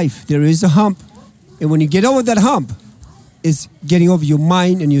like life. There is a hump, And when you get over that hump, it's getting over your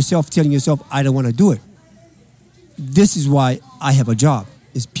mind and yourself telling yourself, I don't want to do it. This is why I have a job.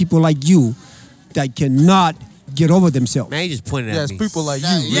 It's people like you that cannot get over themselves. Man, you just pointed Yeah, at it's me. people like you.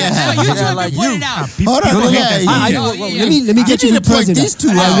 Yeah, you two have like been pointed out. Hold on, No, no, no. yeah, No, Let me get You you need the to point president. these two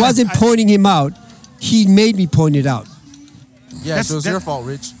I out. wasn't pointing him out. He made me point it out. Yeah, That's- so it's that- your fault,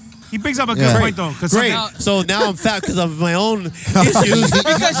 Rich. He brings up a Yeah. good point though, because Great. So now I'm fat because of my own issues.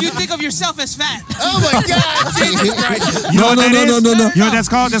 Because you think of yourself as fat. Oh my God, Jesus Christ. No. You know what that's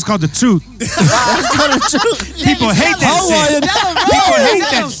called? That's called the truth. People hate that How are shit. you? People hate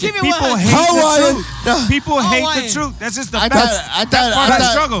that shit. Give me People one. hate How the are you? truth. People hate are the you? truth. That's just the I best. thought, That's part of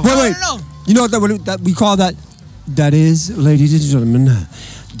the struggle. Wait. No. You know that we call that? That is, ladies and gentlemen,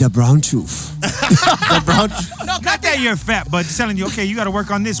 the brown truth. No, Not that you're fat, but telling you, okay, you got to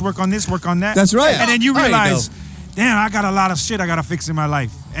work on this, work on this, work on that. That's right. And then you I already realize, damn, I got a lot of shit I got to fix in my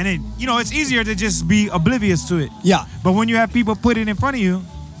life. And it, it's easier to just be oblivious to it. Yeah. But when you have people put it in front of you,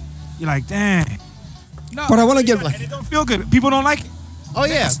 you're like, dang. No. But I want to get. And it don't feel good. People don't like it. Oh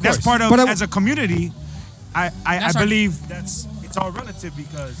yeah, That's part of, But I- as a community, I That's our- believe it's all relative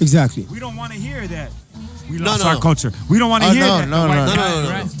because Exactly. we don't want to hear that we No, lost no, our no. culture. We don't want to Oh, hear no, that. no, the white no. No, guy- no, no, no.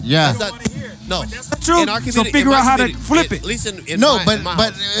 Right. Yeah. That's not, don't wanna hear it. no. But that's the truth. In our So community, figure in my out how to community, flip it. At least in No, my, but in my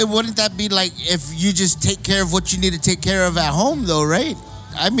but house. wouldn't that be like if you just take care of what you need to take care of at home, though, right?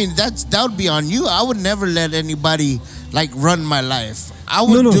 I mean, that would be on you. I would never let anybody like run my life. I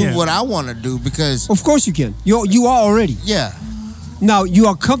would No, no. do Yeah. what I want to do because Of course you can. You are already. yeah, Now you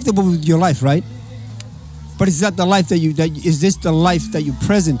are comfortable with your life, right? But is that the life that is this the life that you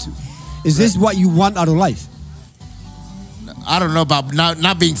present to? Is this what you want out of life? I don't know about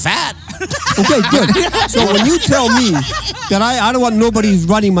not being fat. Okay, good. So when you tell me that I don't want nobody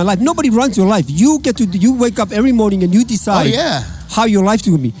running my life, nobody runs your life. You wake up every morning and you Oh decide yeah. how your life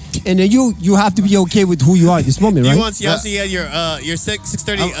to be, and then you have to be okay with who you are at this moment, right? You want Yossi at your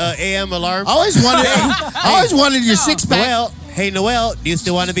 6:30 a.m. alarm? I always wanted. I always wanted your six pack. Noel, hey Noel, do you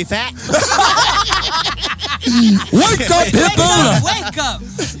still want to be fat? Wake up, people! Wake up.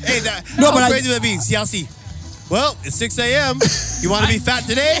 Hey, No, how but I- crazy would it be? Yossi, well, it's 6 a.m. You want to be fat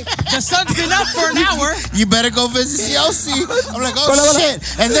today? The sun's been up for an hour. You better go visit CLC. I'm like, oh But-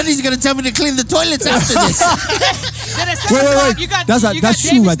 shit! And then he's gonna tell me to clean the toilets after this. Then at 7 Wait. o'clock, you got That's Davis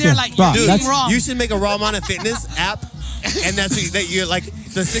true right there there. like, Wow, you're that's- eating wrong. You should make a Raw Mana Fitness app, and that's that you're like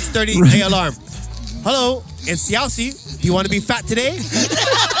the 6:30 a alarm. Hello, it's Yossi. Do you want to be fat today?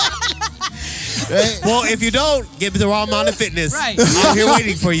 Well, if you don't, get the Raw Mana Fitness. Right. I'm here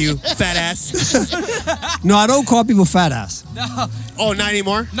waiting for you, fat ass. No, I don't call people fat ass. Oh, not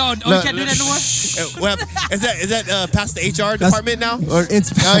anymore. No, you can't do that no more. Well, is that past the HR department now? Or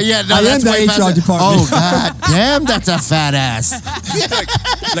it's Yeah, no, I am that's the way HR faster. department. Oh god, damn, that's a fat ass.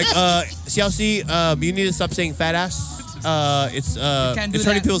 Like CLC, you need to stop saying fat ass. It's can't do it's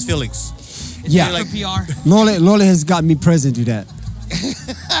hurting that. people's feelings. Yeah, For PR. Lola has got me present to that.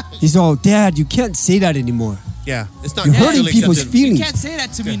 He's all, Dad, you can't say that anymore. Yeah, it's not You're hurting culturally people's accepted. You feelings. can't say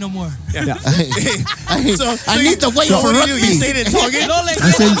that to me no more. Yeah. I need the weight So for what do you do? You rugby. say it in Tongan? Lole,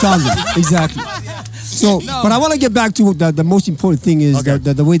 I said Tonga, exactly. So, No. but I want to get back to the most important thing is Okay.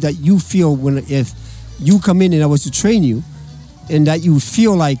 the way that you feel if you come in and I was to train you, and that you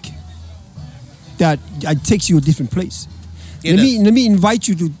feel like that it takes you a different place. Yeah, Let me invite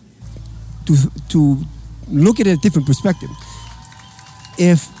you to look at it a different perspective.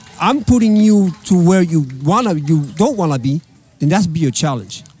 If I'm putting you to where you don't wanna be, then that's be your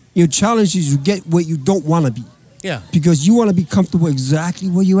challenge. Your challenge is to get where you don't wanna be, Yeah. because you wanna be comfortable exactly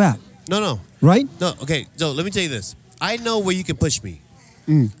where you at, No. right? No, okay. So let me tell you this. I know where you can push me.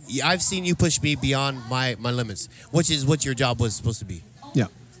 I've seen you push me beyond my limits, which is what your job was supposed to be. Yeah.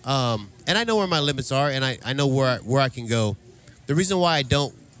 And I know where my limits are, and I know where I can go. The reason why I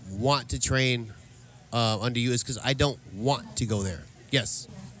don't want to train under you is because I don't want to go there. Yes.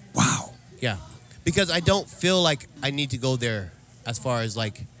 Wow. Yeah. Because I don't feel like I need to go there as far as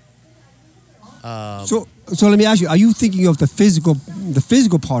like. So let me ask you: are you thinking of the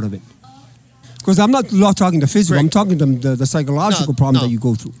physical part of it? Because I'm not talking the physical. I'm Correct. talking the psychological problem that you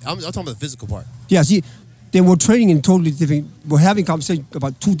go through. I'm talking about the physical part. Yeah, see, then we're training in totally different. We're having conversation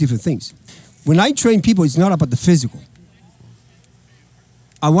about two different things. When I train people, it's not about the physical.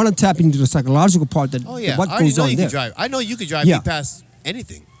 I want to tap into the psychological part that Oh yeah. what I already goes know on you there. can drive. I know you can drive Yeah. me past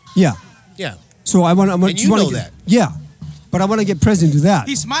anything. Yeah. Yeah. So I want. And you know that. Yeah, but I want to get present to that.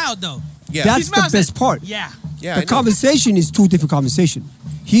 He smiled though. Yeah. That's He the smiles best at- part. Yeah. Yeah. I The know. conversation is two different conversations.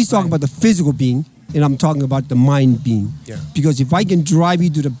 He's talking about the physical being, and I'm talking about the mind being. Yeah. Because if I can drive you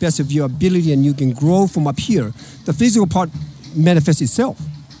to the best of your ability and you can grow from up here, the physical part manifests itself.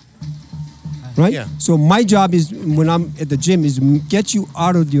 right? Yeah. So my job is when I'm at the gym is get you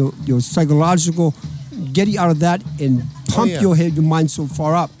out of your psychological, get you out of that and pump yeah. your head, your mind so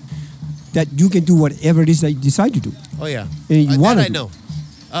far up that you can do whatever it is that you decide to do. Oh yeah, And you wanna that I do. know.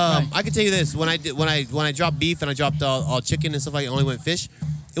 I can tell you this: when I dropped beef and I dropped all chicken and stuff, I only went fish.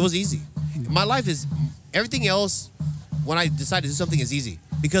 It was easy. My life is everything else. When I decide to do something, is easy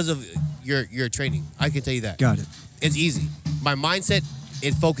because of your training. I can tell you that. Got it. It's easy. My mindset,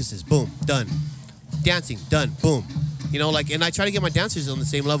 it focuses. Boom, done. Dancing, done. Boom. You know, like, and I try to get my dancers on the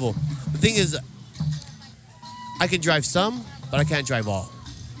same level. The thing is, I can drive some, but I can't drive all.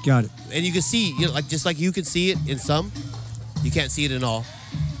 Got it. And you can see, you know, like just like you can see it in some, you can't see it in all.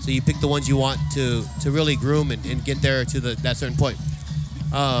 So you pick the ones you want to really groom and get there to that certain point.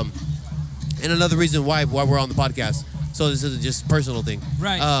 And another reason why we're on the podcast. So this isn't just a personal thing.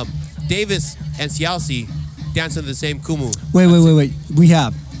 Right. Davis and Sialsi dance in the same kumu. Wait. We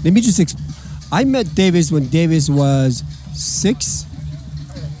have. Let me just. I met Davis when Davis was 6.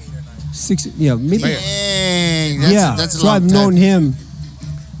 6. Yeah, maybe. Dang, that's a so long I've time. known him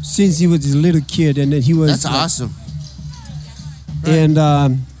since he was a little kid, and then he was. That's awesome. And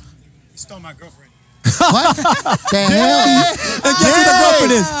He stole my girlfriend. What the hell? and guess who the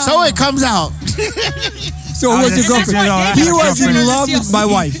girlfriend is? So it comes out. So who was your that's girlfriend? why He Davis was in girlfriend love is with my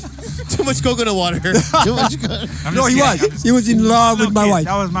CLC. wife. Too much coconut water. Too much good. I'm No, just he kidding. I'm was. just He was in love with little my kid. wife.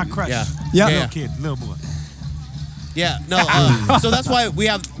 That was my crush. Yeah. Yeah. Little kid, little boy. Yeah, no. So that's why we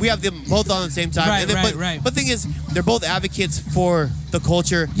have them both on at the same time. Right, and then, right, but, right. But the thing is, they're both advocates for the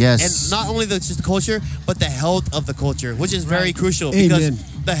culture. Yes. And not only just the culture, but the health of the culture, which is very Right. crucial Amen.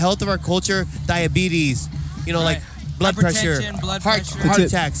 because the health of our culture, diabetes, you know, like Right. blood pressure, Hypertension, blood heart pressure. heart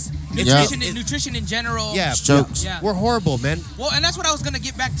That's it. attacks. Nutrition in general. Yeah. Strokes. Yeah. We're horrible, man. Well, and that's what I was gonna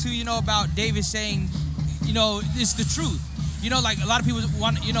get back to, you know, about Davis saying, you know, it's the truth. You know, like a lot of people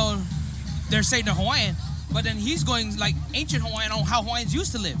want, you know, they're saying they're Hawaiian, but then he's going like ancient Hawaiian on how Hawaiians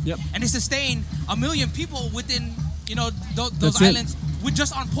used to live. Yep. And they sustain 1 million people within, you know, those That's it. islands with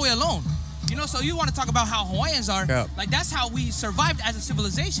just on Poi alone. You know, so you want to talk about how Hawaiians are, Yeah. like that's how we survived as a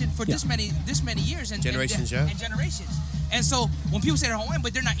civilization for this many years and Generations, and, yeah. and generations. And so when people say they're Hawaiian,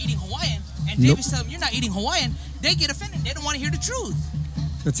 but they're not eating Hawaiian, and Nope. Davis tells them you're not eating Hawaiian, they get offended. They don't want to hear the truth.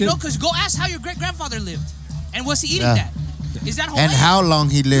 That's You it. know, because go ask how your great grandfather lived, and was he eating Yeah. that? Is that Hawaiian? And how long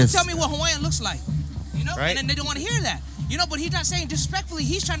he You lives. tell me what Hawaiian looks like. You know, Right. and then they don't want to hear that. You know, but he's not saying disrespectfully.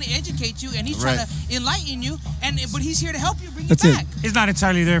 He's trying to educate you, and he's trying Right. to enlighten you, but he's here to help you, bring That's you it. back. It's not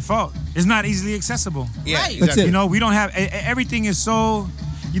entirely their fault. It's not easily accessible. Yeah, Right. That's exactly. it. You know, we don't have everything is so.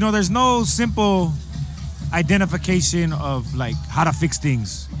 You know, there's no simple identification of like how to fix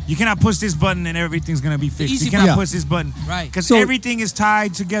things. You cannot push this button and everything's gonna be fixed. easy You cannot button. push this button, Right. Because So- everything is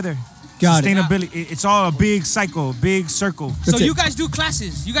tied together. Got it. Sustainability. It's all a big cycle, big circle. So That's you it. guys do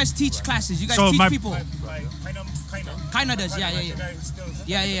classes. You guys teach classes. You guys So teach my- people. Kinda does.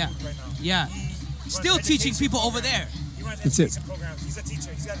 Yeah. Yeah. Still teaching people over there. That's it. He's a teacher.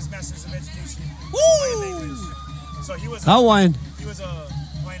 He's got his master's of education. Woo! So he was Hawaiian. He was a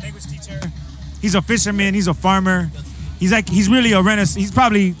Hawaiian language teacher. He's a fisherman. He's a farmer. He's really a renaissance.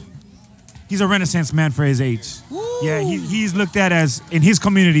 He's a renaissance man for his age. Yeah, he's looked at as in his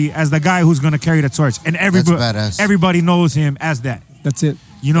community as the guy who's gonna carry the torch, and badass. everybody knows him as that. That's it.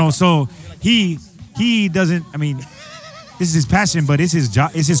 You know, so he doesn't. I mean, this is his passion, but it's his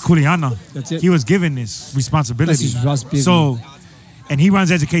job. It's his kuleana. That's it. He was given this responsibility. That's his responsibility. So, and he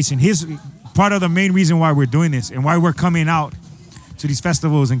runs education. His part of the main reason why we're doing this and why we're coming out to these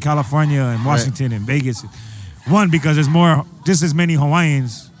festivals in California and Washington and Vegas. One, because there's just as many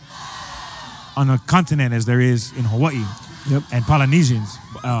Hawaiians on the continent as there is in Hawaii. Yep. And Polynesians.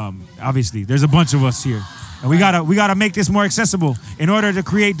 Obviously, there's a bunch of us here, and we gotta make this more accessible in order to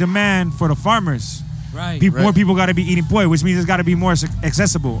create demand for the farmers. Right. More people got to be eating poi, which means it's got to be more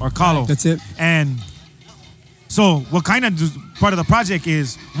accessible or kalo. That's it. And so, what kind of part of the project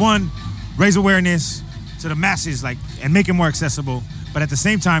is one, raise awareness to the masses, like, and make it more accessible, but at the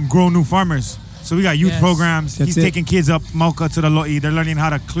same time, grow new farmers. So we got youth Yes. programs. That's He's it. taking kids up Mauka to the Lo'i. They're learning how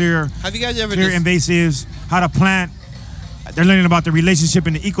to clear Have you guys ever invasives, how to plant. They're learning about the relationship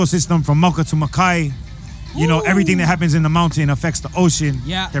in the ecosystem from Mauka to Makai. You know, everything that happens in the mountain affects the ocean.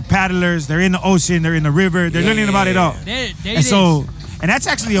 Yeah. They're paddlers. They're in the ocean. They're in the river. They're learning about it all. There And it so, is. and that's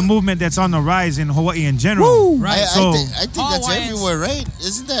actually a movement that's on the rise in Hawaii in general. Right. So- I think that's Hawaiians- everywhere, right?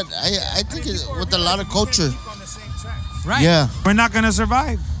 Isn't that? I think it's with a lot of culture. Right. Yeah, We're not gonna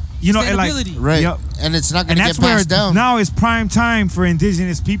survive. You know, and like, Sustainability. right. Yep. And it's not and going to that's get where passed down. now is prime time for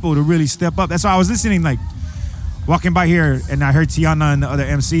indigenous people to really step up. That's why I was listening, like walking by here, and I heard Tiana and the other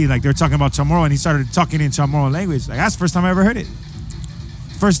MC, like they're talking about Chamorro, and he started talking in Chamorro language. Like that's the first time I ever heard it.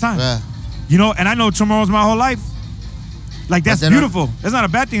 First time. Yeah. You know, and I know Chamorros my whole life. Like, that's But they don't- beautiful. That's not a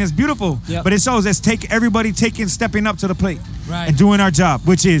bad thing. That's beautiful. Yep. But it shows us everybody stepping up to the plate Right. and doing our job,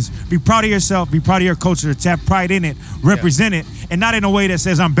 which is be proud of yourself, be proud of your culture, to have pride in it, represent it, and not in a way that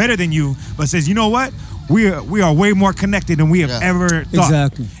says I'm better than you, but says, you know what? We are way more connected than we have Yeah. ever thought.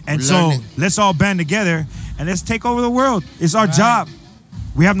 Exactly. And We're so learning. let's all band together and let's take over the world. It's our Right. job.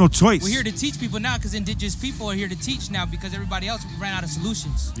 We have no choice. We're here to teach people now because indigenous people are here to teach now because everybody else ran out of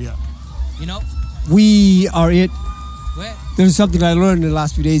solutions. Yeah. You know? We are it. Go ahead. There's something I learned in the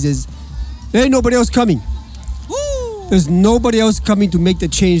last few days is there ain't nobody else coming. Woo! There's nobody else coming to make the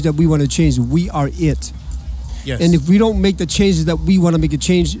change that we want to change. We are it. Yes. And if we don't make the changes that we want to make a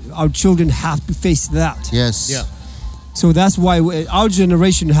change, our children have to face that. Yes. Yeah. So that's why our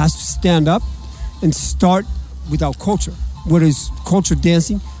generation has to stand up and start with our culture, whether it's culture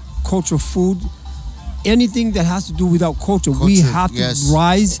dancing, culture food, anything that has to do with our culture. We Culture, have to yes.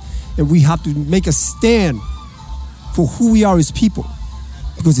 rise and we have to make a stand for who we are as people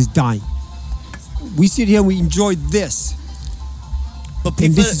because it's dying. We sit here and we enjoy this. But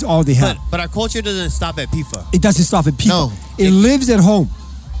And this is all they have. But our culture doesn't stop at PIFA. It doesn't stop at people. No. It lives at home.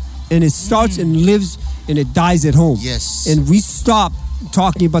 And it starts and lives and it dies at home. Yes. And we stop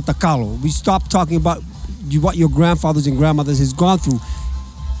talking about the kalo. We stop talking about what your grandfathers and grandmothers has gone through.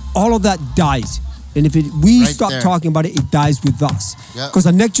 All of that dies. And if we Right stop there. talking about it, it dies with us. Yeah. Because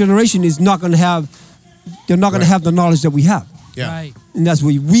the next generation is not going to have, they're not going to have the knowledge that we have. Yeah. Right. And that's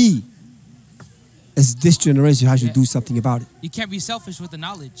why we, as this generation, have to Yeah. do something about it. You can't be selfish with the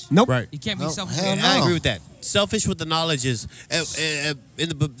knowledge. Nope. Right. You can't be No, selfish. hell with no. I agree with that. Selfish with the knowledge is in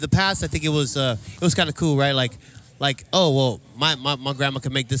the past. I think it was kind of cool, right? Like oh well, my grandma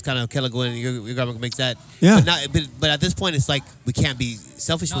can make this kind of kelaguen, and your grandma can make that. Yeah. But at this point, it's like we can't be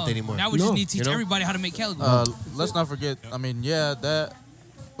selfish No, with it anymore. now we just No. need to teach You know? everybody how to make kelaguen. Let's not forget. I mean, yeah, that.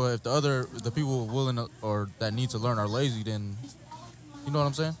 But if the people willing to, or that need to learn are lazy, then you know what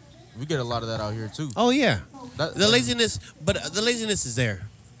I'm saying. We get a lot of that out here too. Oh yeah, That- the laziness, but the laziness is there,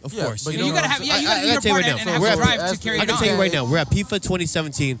 of Yeah, course. but you you know gotta what I'm have, saying? yeah, you gotta do your tell you part right and now. have We're a at drive to carry I it can on. tell you right now, we're at PIFA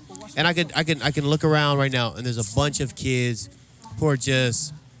 2017, and I can look around right now, and there's a bunch of kids who are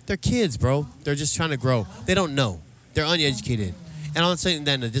they're kids, bro. They're just trying to grow. They don't know. They're uneducated, and I'm not saying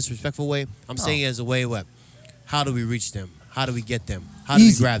that in a disrespectful way. I'm saying it as a way of how do we reach them? How do we get them? How do we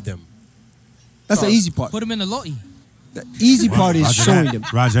Easy. grab them? That's the easy part. Put them in the loi. The easy part is Roger showing that. them.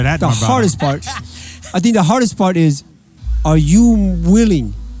 Roger that, The my brother. hardest part, I think the hardest part is, are you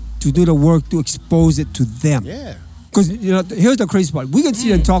willing to do the work to expose it to them? Yeah. Because here's the crazy part. We can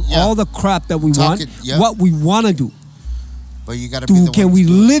sit and talk Yeah. all the crap that we Talk want, it, yeah. what we want to do. But you got to be the Can one we to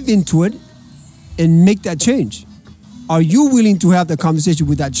do it. live into it and make that change? Are you willing to have the conversation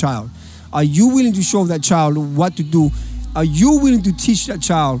with that child? Are you willing to show that child what to do? Are you willing to teach that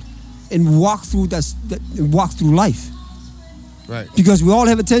child and walk through walk through life? Right. Because we all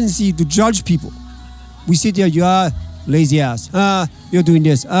have a tendency to judge people. We sit there, you are lazy ass. You're doing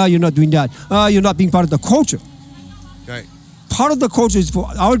this. You're not doing that. You're not being part of the culture. Right. Part of the culture is for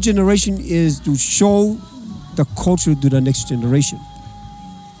our generation is to show the culture to the next generation.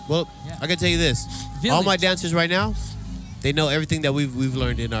 Well, Yeah. I can tell you this: Village. all my dancers right now, they know everything that we've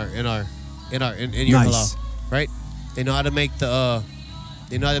learned in your Nice. halal, right? They know how to make they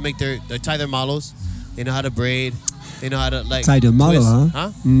know how to make they tie their malos, they know how to braid, they know how to like Tie the malo, twist, huh?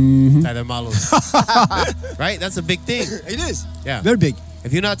 Mm-hmm. Tie their malos, right? That's a big thing. It is. Yeah. Very big.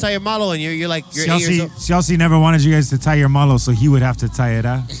 If you're not tie your malo and you're like you're 8 years old, Chelsea never wanted you guys to tie your malo, so he would have to tie it,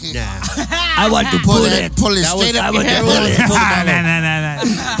 huh? nah. I want to Pull it That was straight up. everyone was pull the nah,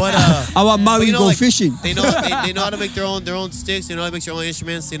 malo. nah. But I want Mario but to you know, go like, fishing. They know they know how to make their own sticks. They know how to make their own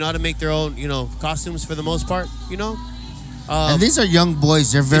instruments. They know how to make their own costumes for the most part. You know. And these are young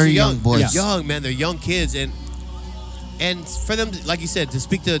boys. They're very These are young boys. They're young, man. They're young kids, and for them, like you said, to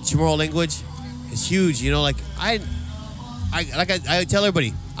speak the Chamorro language is huge. You know, like I tell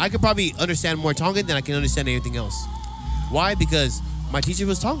everybody, I could probably understand more Tongan than I can understand anything else. Why? Because my teacher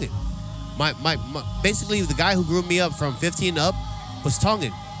was Tongan. My basically the guy who grew me up from 15 up was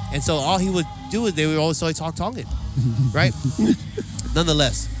Tongan, and so all he would do is they would always talk Tongan, right?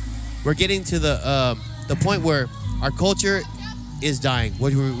 Nonetheless, we're getting to the point where our culture is dying.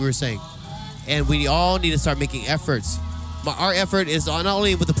 What we were saying, and we all need to start making efforts. Our effort is not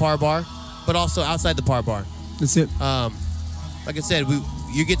only with the par bar, but also outside the par bar. That's it. Like I said,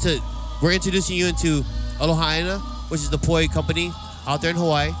 we're introducing you into Aloha Aina, which is the poi company out there in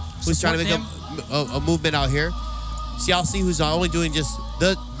Hawaii, who's trying to make a movement out here. Sialsi, who's not only doing just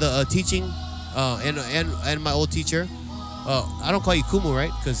the teaching, and my old teacher. I don't call you Kumu,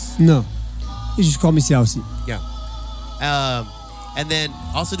 right? Because No. You just call me Siausi. yeah. and then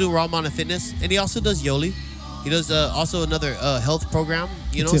also do Ramana Fitness, and he also does Yoli. He does also another health program.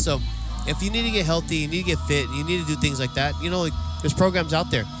 You know, That's it. so if you need to get healthy, you need to get fit, you need to do things like that. You know, like, there's programs out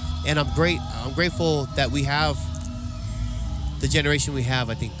there, and I'm grateful that we have the generation we have.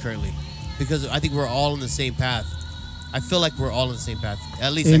 I think currently, because I think we're all on the same path. I feel like we're all on the same path.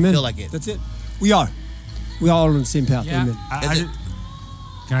 At least Amen. I feel like it. That's it. We are. We are all on the same path. Yeah. Amen.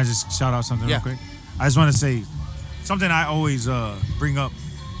 Can I just shout out something Yeah. real quick? I just want to say something I always bring up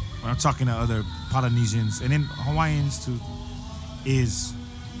when I'm talking to other Polynesians and then Hawaiians too, is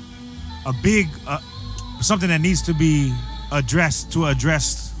a big something that needs to be addressed to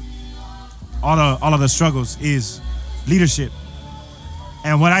address all of the struggles is leadership.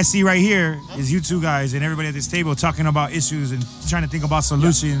 And what I see right here is you two guys and everybody at this table talking about issues and trying to think about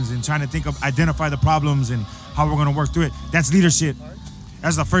solutions and trying to identify the problems and how we're going to work through it. That's leadership.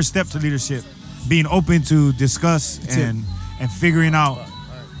 That's the first step to leadership. Being open to discuss and figuring out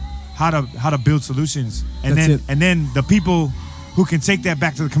how to build solutions. And then the people who can take that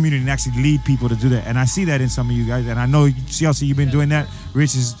back to the community and actually lead people to do that. And I see that in some of you guys. And I know CLC, you've been doing that.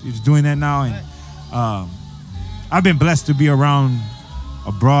 Rich is doing that now. And I've been blessed to be around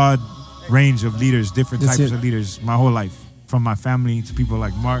a broad range of leaders, different That's types it. of leaders my whole life, from my family to people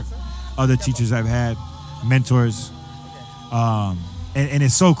like Mark, other teachers I've had, mentors, and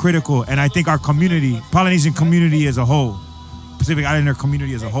it's so critical. And I think our community, Polynesian community as a whole, Pacific Islander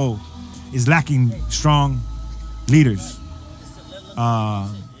community as a whole, is lacking strong leaders,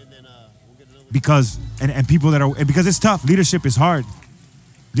 because people that are, and because it's tough. Leadership is hard.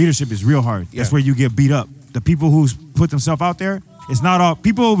 Leadership is real hard. That's Yeah. where you get beat up. The people who put themselves out there, it's not all.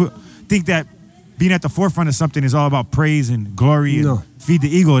 People think that being at the forefront of something is all about praise and glory and No. feed the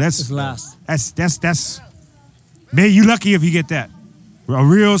ego. It's last. That's. Man, you lucky if you get that. A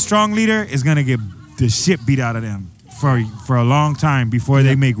real strong leader is gonna get the shit beat out of them for a long time before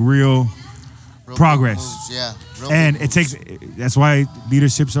they make real progress. Moves, yeah. Real And big it takes. That's why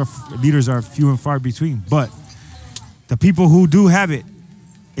leaders are few and far between. But the people who do have it,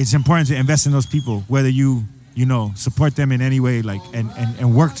 it's important to invest in those people. Whether you support them in any way, like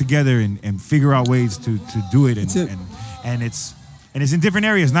and work together and figure out ways to do it. That's it. And it's in different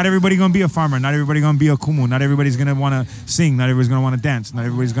areas. Not everybody gonna be a farmer. Not everybody gonna be a kumu. Not everybody's gonna want to sing. Not everybody's gonna want to dance. Not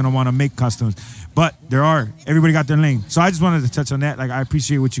everybody's gonna want to make costumes. But everybody got their lane. So I just wanted to touch on that. Like, I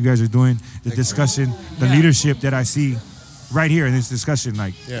appreciate what you guys are doing, the discussion, the Yeah. leadership that I see right here in this discussion.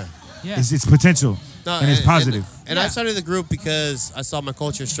 Like, Yeah. Yeah. it's potential and it's positive. And I started the group because I saw my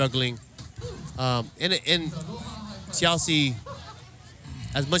culture struggling. And Chelsea,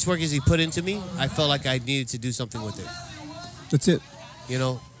 as much work as he put into me, I felt like I needed to do something with it. That's it. You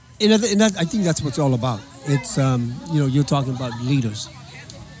know? And I think that's what it's all about. It's you're talking about leaders.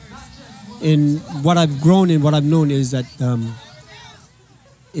 And what I've grown and what I've known is that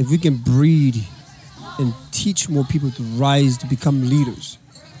if we can breed and teach more people to rise to become leaders,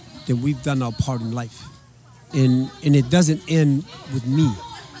 then we've done our part in life. And it doesn't end with me.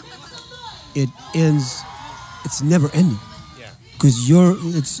 It ends. It's never ending. Yeah. Because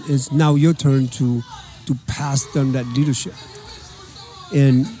it's now your turn to pass down that leadership.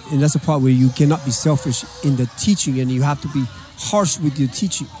 And that's the part where you cannot be selfish in the teaching, and you have to be harsh with your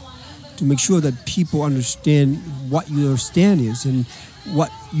teaching to make sure that people understand what your stand is and what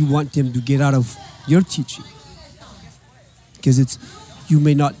you want them to get out of your teaching. Because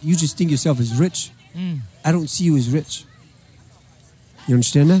you just think yourself as rich. I don't see you as rich. You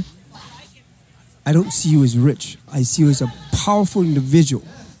understand that? I don't see you as rich. I see you as a powerful individual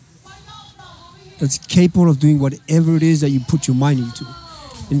that's capable of doing whatever it is that you put your mind into.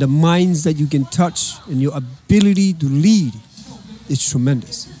 And the minds that you can touch and your ability to lead is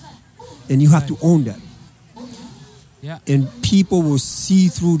tremendous. And you have to own that. Yeah. And people will see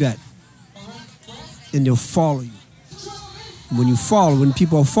through that. And they'll follow you. And when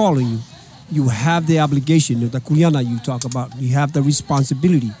people are following you, you have the obligation, the kuleana you talk about, you have the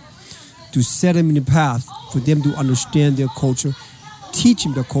responsibility to set them in the path for them to understand their culture, teach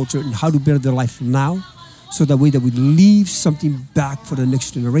them their culture and how to better their life now, so that way that we leave something back for the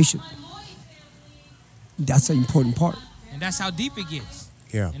next generation. That's an important part. And that's how deep it gets.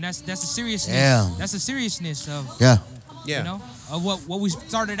 Yeah. And that's the seriousness. Yeah. That's the seriousness of Yeah. Yeah. you know, of what we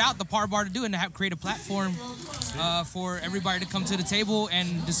started out the Par Bar to do, and to create a platform for everybody to come to the table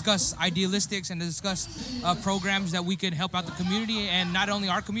and discuss idealistics and to discuss programs that we could help out the community, and not only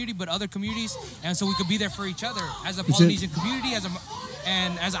our community but other communities, and so we could be there for each other as a Polynesian community, as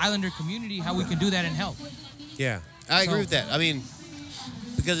an Islander community, how we can do that and help. Yeah, I agree with that. I mean,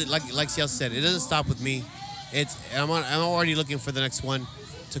 because like Ciel said, it doesn't stop with me. I'm already looking for the next one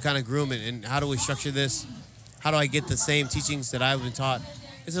to kind of groom it. And how do we structure this? how do I get the same teachings that I've been taught?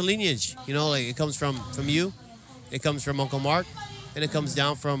 It's a lineage, you know, like it comes from you, it comes from Uncle Mark, and it comes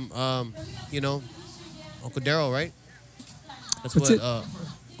down from, you know, Uncle Daryl, right? That's What's what it?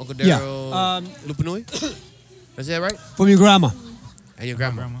 Uncle Yeah, Daryl Lupanui. Is that right? From your grandma. And your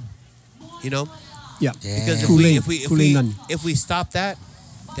grandma. You know, Yeah. because Kool-Aid. if Kool-Aid Nunn. we stop that,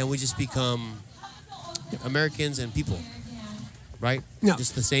 then we just become Americans and people, right? Yeah.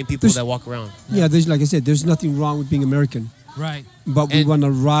 Just the same people There's- that walk around. Yeah, there's like I said, there's nothing wrong with being American, Right. but we And- want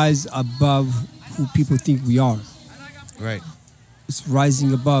to rise above who people think we are. Right. It's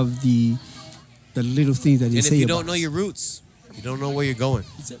rising above the little things that they And say if you about don't know us. your roots, you don't know where you're going.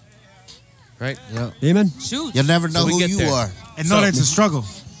 Right? Yeah. Amen. Shoot. You'll never know we who get you there. are. And know So- that it's a struggle.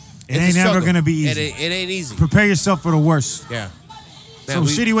 It It's a ain't ever struggle. gonna be And easy. it ain't easy. Prepare yourself for the worst. Yeah. So Man,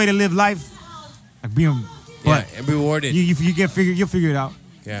 we- shitty way to live life, like being, but yeah, and rewarded. you get figure, you'll figure it out.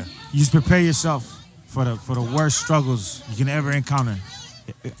 yeah. You just prepare yourself for the worst struggles you can ever encounter.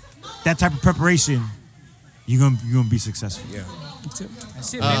 That type of preparation, you're gonna be successful. Yeah. That's it.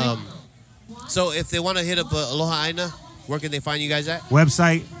 That's it, baby. So if they want to hit up Aloha Aina, where can they find you guys at?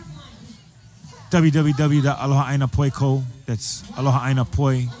 Website www.aloha-aina-poi.co. That's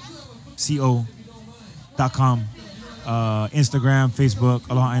aloha-aina-poi.com. Instagram, Facebook,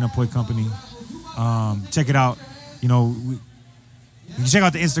 Aloha Aina Poi Company. Check it out. You know, you can check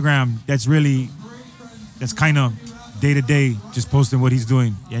out the Instagram. That's kind of day to day, just posting what he's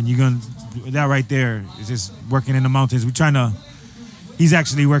doing, and you're gonna that right there is just working in the mountains. He's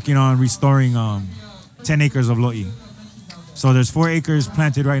actually working on restoring 10 acres of lo'i. So there's 4 acres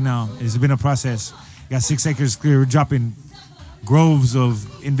planted right now. It's been a process. Got 6 acres clear. We're dropping groves of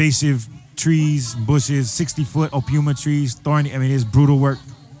invasive trees, bushes, 60-foot opuma trees, thorny. I mean, it's brutal work.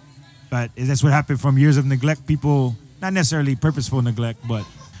 But that's what happened from years of neglect. People, not necessarily purposeful neglect, but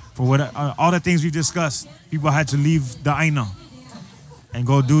for what all the things we've discussed, people had to leave the Aina and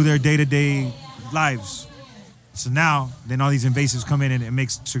go do their day-to-day lives. So now, then all these invasives come in and it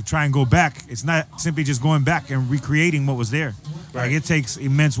makes to try and go back. It's not simply just going back and recreating what was there. Like it takes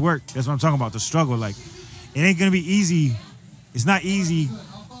immense work. That's what I'm talking about. The struggle. Like it ain't gonna be easy. It's not easy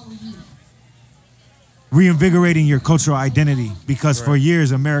reinvigorating your cultural identity because for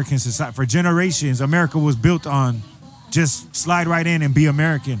years, American society, for generations, America was built on just slide right in and be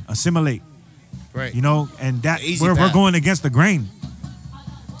American, assimilate. Right. You know, and that The easy we're path. going against the grain.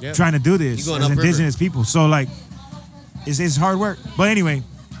 Yep. Trying to do this You going as upriver. indigenous people. So like, it's hard work. But anyway,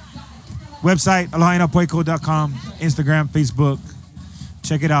 website aloha-aina-poi.com, Instagram, Facebook,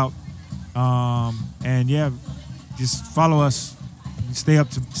 check it out. And yeah, just follow us. Stay up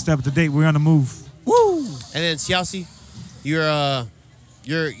to date. We're on the move. Woo! And then Siausi, you're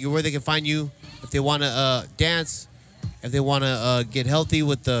where they can find you if they want to dance, if they want to get healthy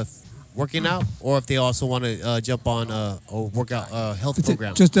with the working out, or if they also want to jump on a workout health That's it.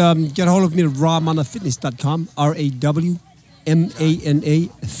 program. Just get a hold of me at rawmanafitness.com, RAWMANA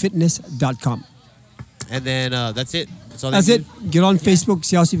fitness.com. And then that's it. That's all. That's they it. Get on Facebook,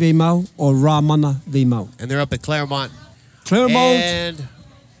 Siausi Veimau or Ramana Veimau. And they're up at Claremont. Claremont. And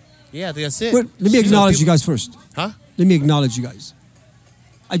yeah, I think that's it. Wait, let me So acknowledge you people- guys first. Huh? Let me acknowledge you guys.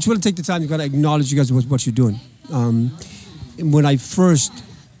 I just want to take the time to acknowledge you guys with what you're doing. When I first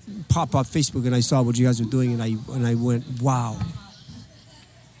popped up Facebook and I saw what you guys were doing, and I went, wow.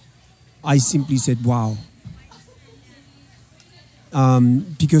 I simply said, wow.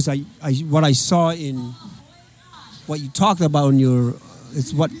 Because what I saw in what you talked about in your,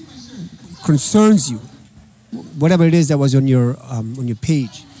 it's what concerns you. Whatever it is that was on your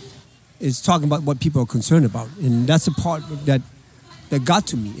page, is talking about what people are concerned about, and that's the part that got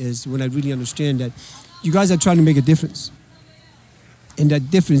to me is when I really understand that you guys are trying to make a difference, and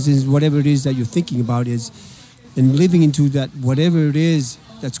that difference is whatever it is that you're thinking about is, and living into that whatever it is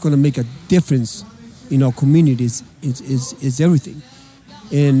that's going to make a difference in our communities is everything.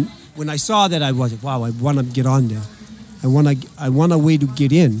 And when I saw that, I was wow, I want to get on there. I want a way to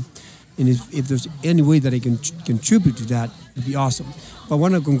get in. And if there's any way that I can contribute to that, it'd be awesome. But I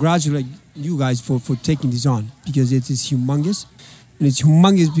want to congratulate you guys for taking this on, because it is humongous. And it's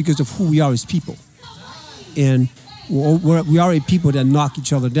humongous because of who we are as people. And we are a people that knock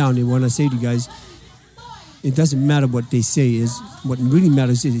each other down. And when I say to you guys, it doesn't matter what they say. What really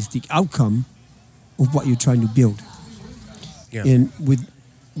matters is the outcome of what you're trying to build. Yeah. And with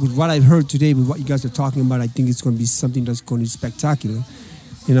what I've heard today, with what you guys are talking about, I think it's going to be something that's going to be spectacular.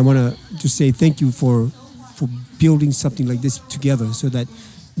 And I want to just say thank you for building something like this together, so that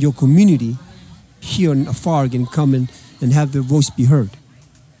your community here and afar can come in and have their voice be heard.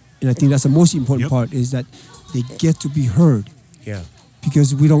 And I think that's the most important part, is that they get to be heard, Yeah.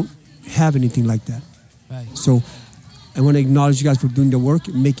 because we don't have anything like that. Right. So I want to acknowledge you guys for doing the work,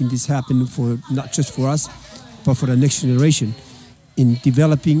 making this happen for not just for us, but for the next generation in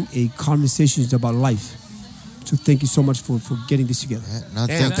developing a conversation about life. So thank you so much for getting this together. No,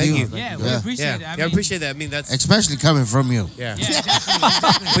 Yeah, thank you. Yeah, we Yeah. appreciate it. I appreciate that. I mean, that's Especially coming from you. yeah. Yeah,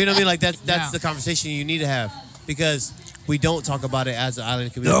 exactly. You know what I mean? Like that's Yeah. the conversation you need to have because we don't talk about it as an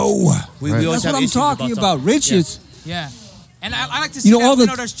island community. No. we Right. always That's have what I'm issues talking about. talking. Rich Yeah. is, Yeah, and I like to see You know, that. all We the-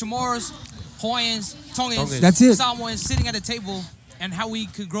 know there's Chamorros, Hawaiians, Tongans, Tongans. That's it. Samoans sitting at a table, and how we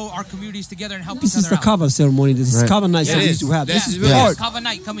could grow our communities together and help this each is other the out. kava ceremony. This is Right. kava night Yeah, that it we used is. to have. This This is is really part. Kava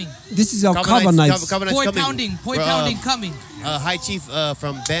night coming. This is our Kava kava nights- nights. Kava nights Poi coming. pounding, poi We're, pounding coming. High Chief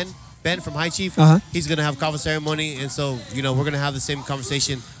from Ben from High Chief. Uh-huh. He's gonna have kava ceremony, and so we're gonna have the same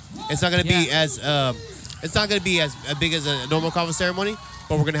conversation. It's not gonna be Yeah. as it's not gonna be as big as a normal kava ceremony,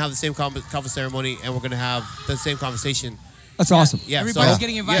 but we're gonna have the same kava ceremony, and we're gonna have the same conversation. That's awesome. Yeah, Everybody's so,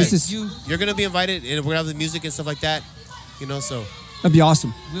 getting invited. This is- you, You're gonna be invited, and we're gonna have the music and stuff like that. So That'd be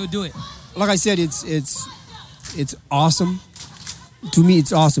awesome. we'll do it. Like I said, it's awesome. To me,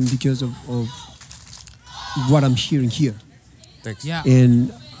 it's awesome because of what I'm hearing here. thanks. Yeah.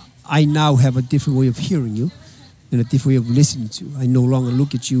 And I now have a different way of hearing you and a different way of listening to you. I no longer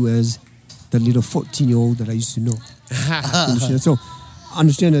look at you as the little 14-year-old that I used to know. Understand? So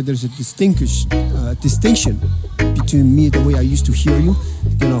understand that there's a distinction between me, the way I used to hear you,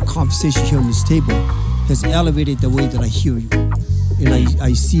 and our conversation here on this table has elevated the way that I hear you. And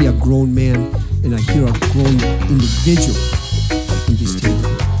I see a grown man and I hear a grown individual in this table.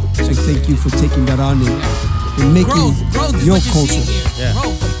 So thank you for taking that on and making Growth is your what you're culture. seeing here. Yeah.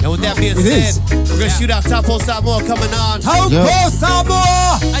 Growth. And with that being It said, is. we're gonna shoot out Tapo Samoa coming on. Yeah.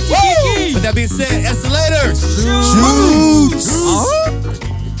 Samoa! Achikiki. With that being said, escalators. Shoots.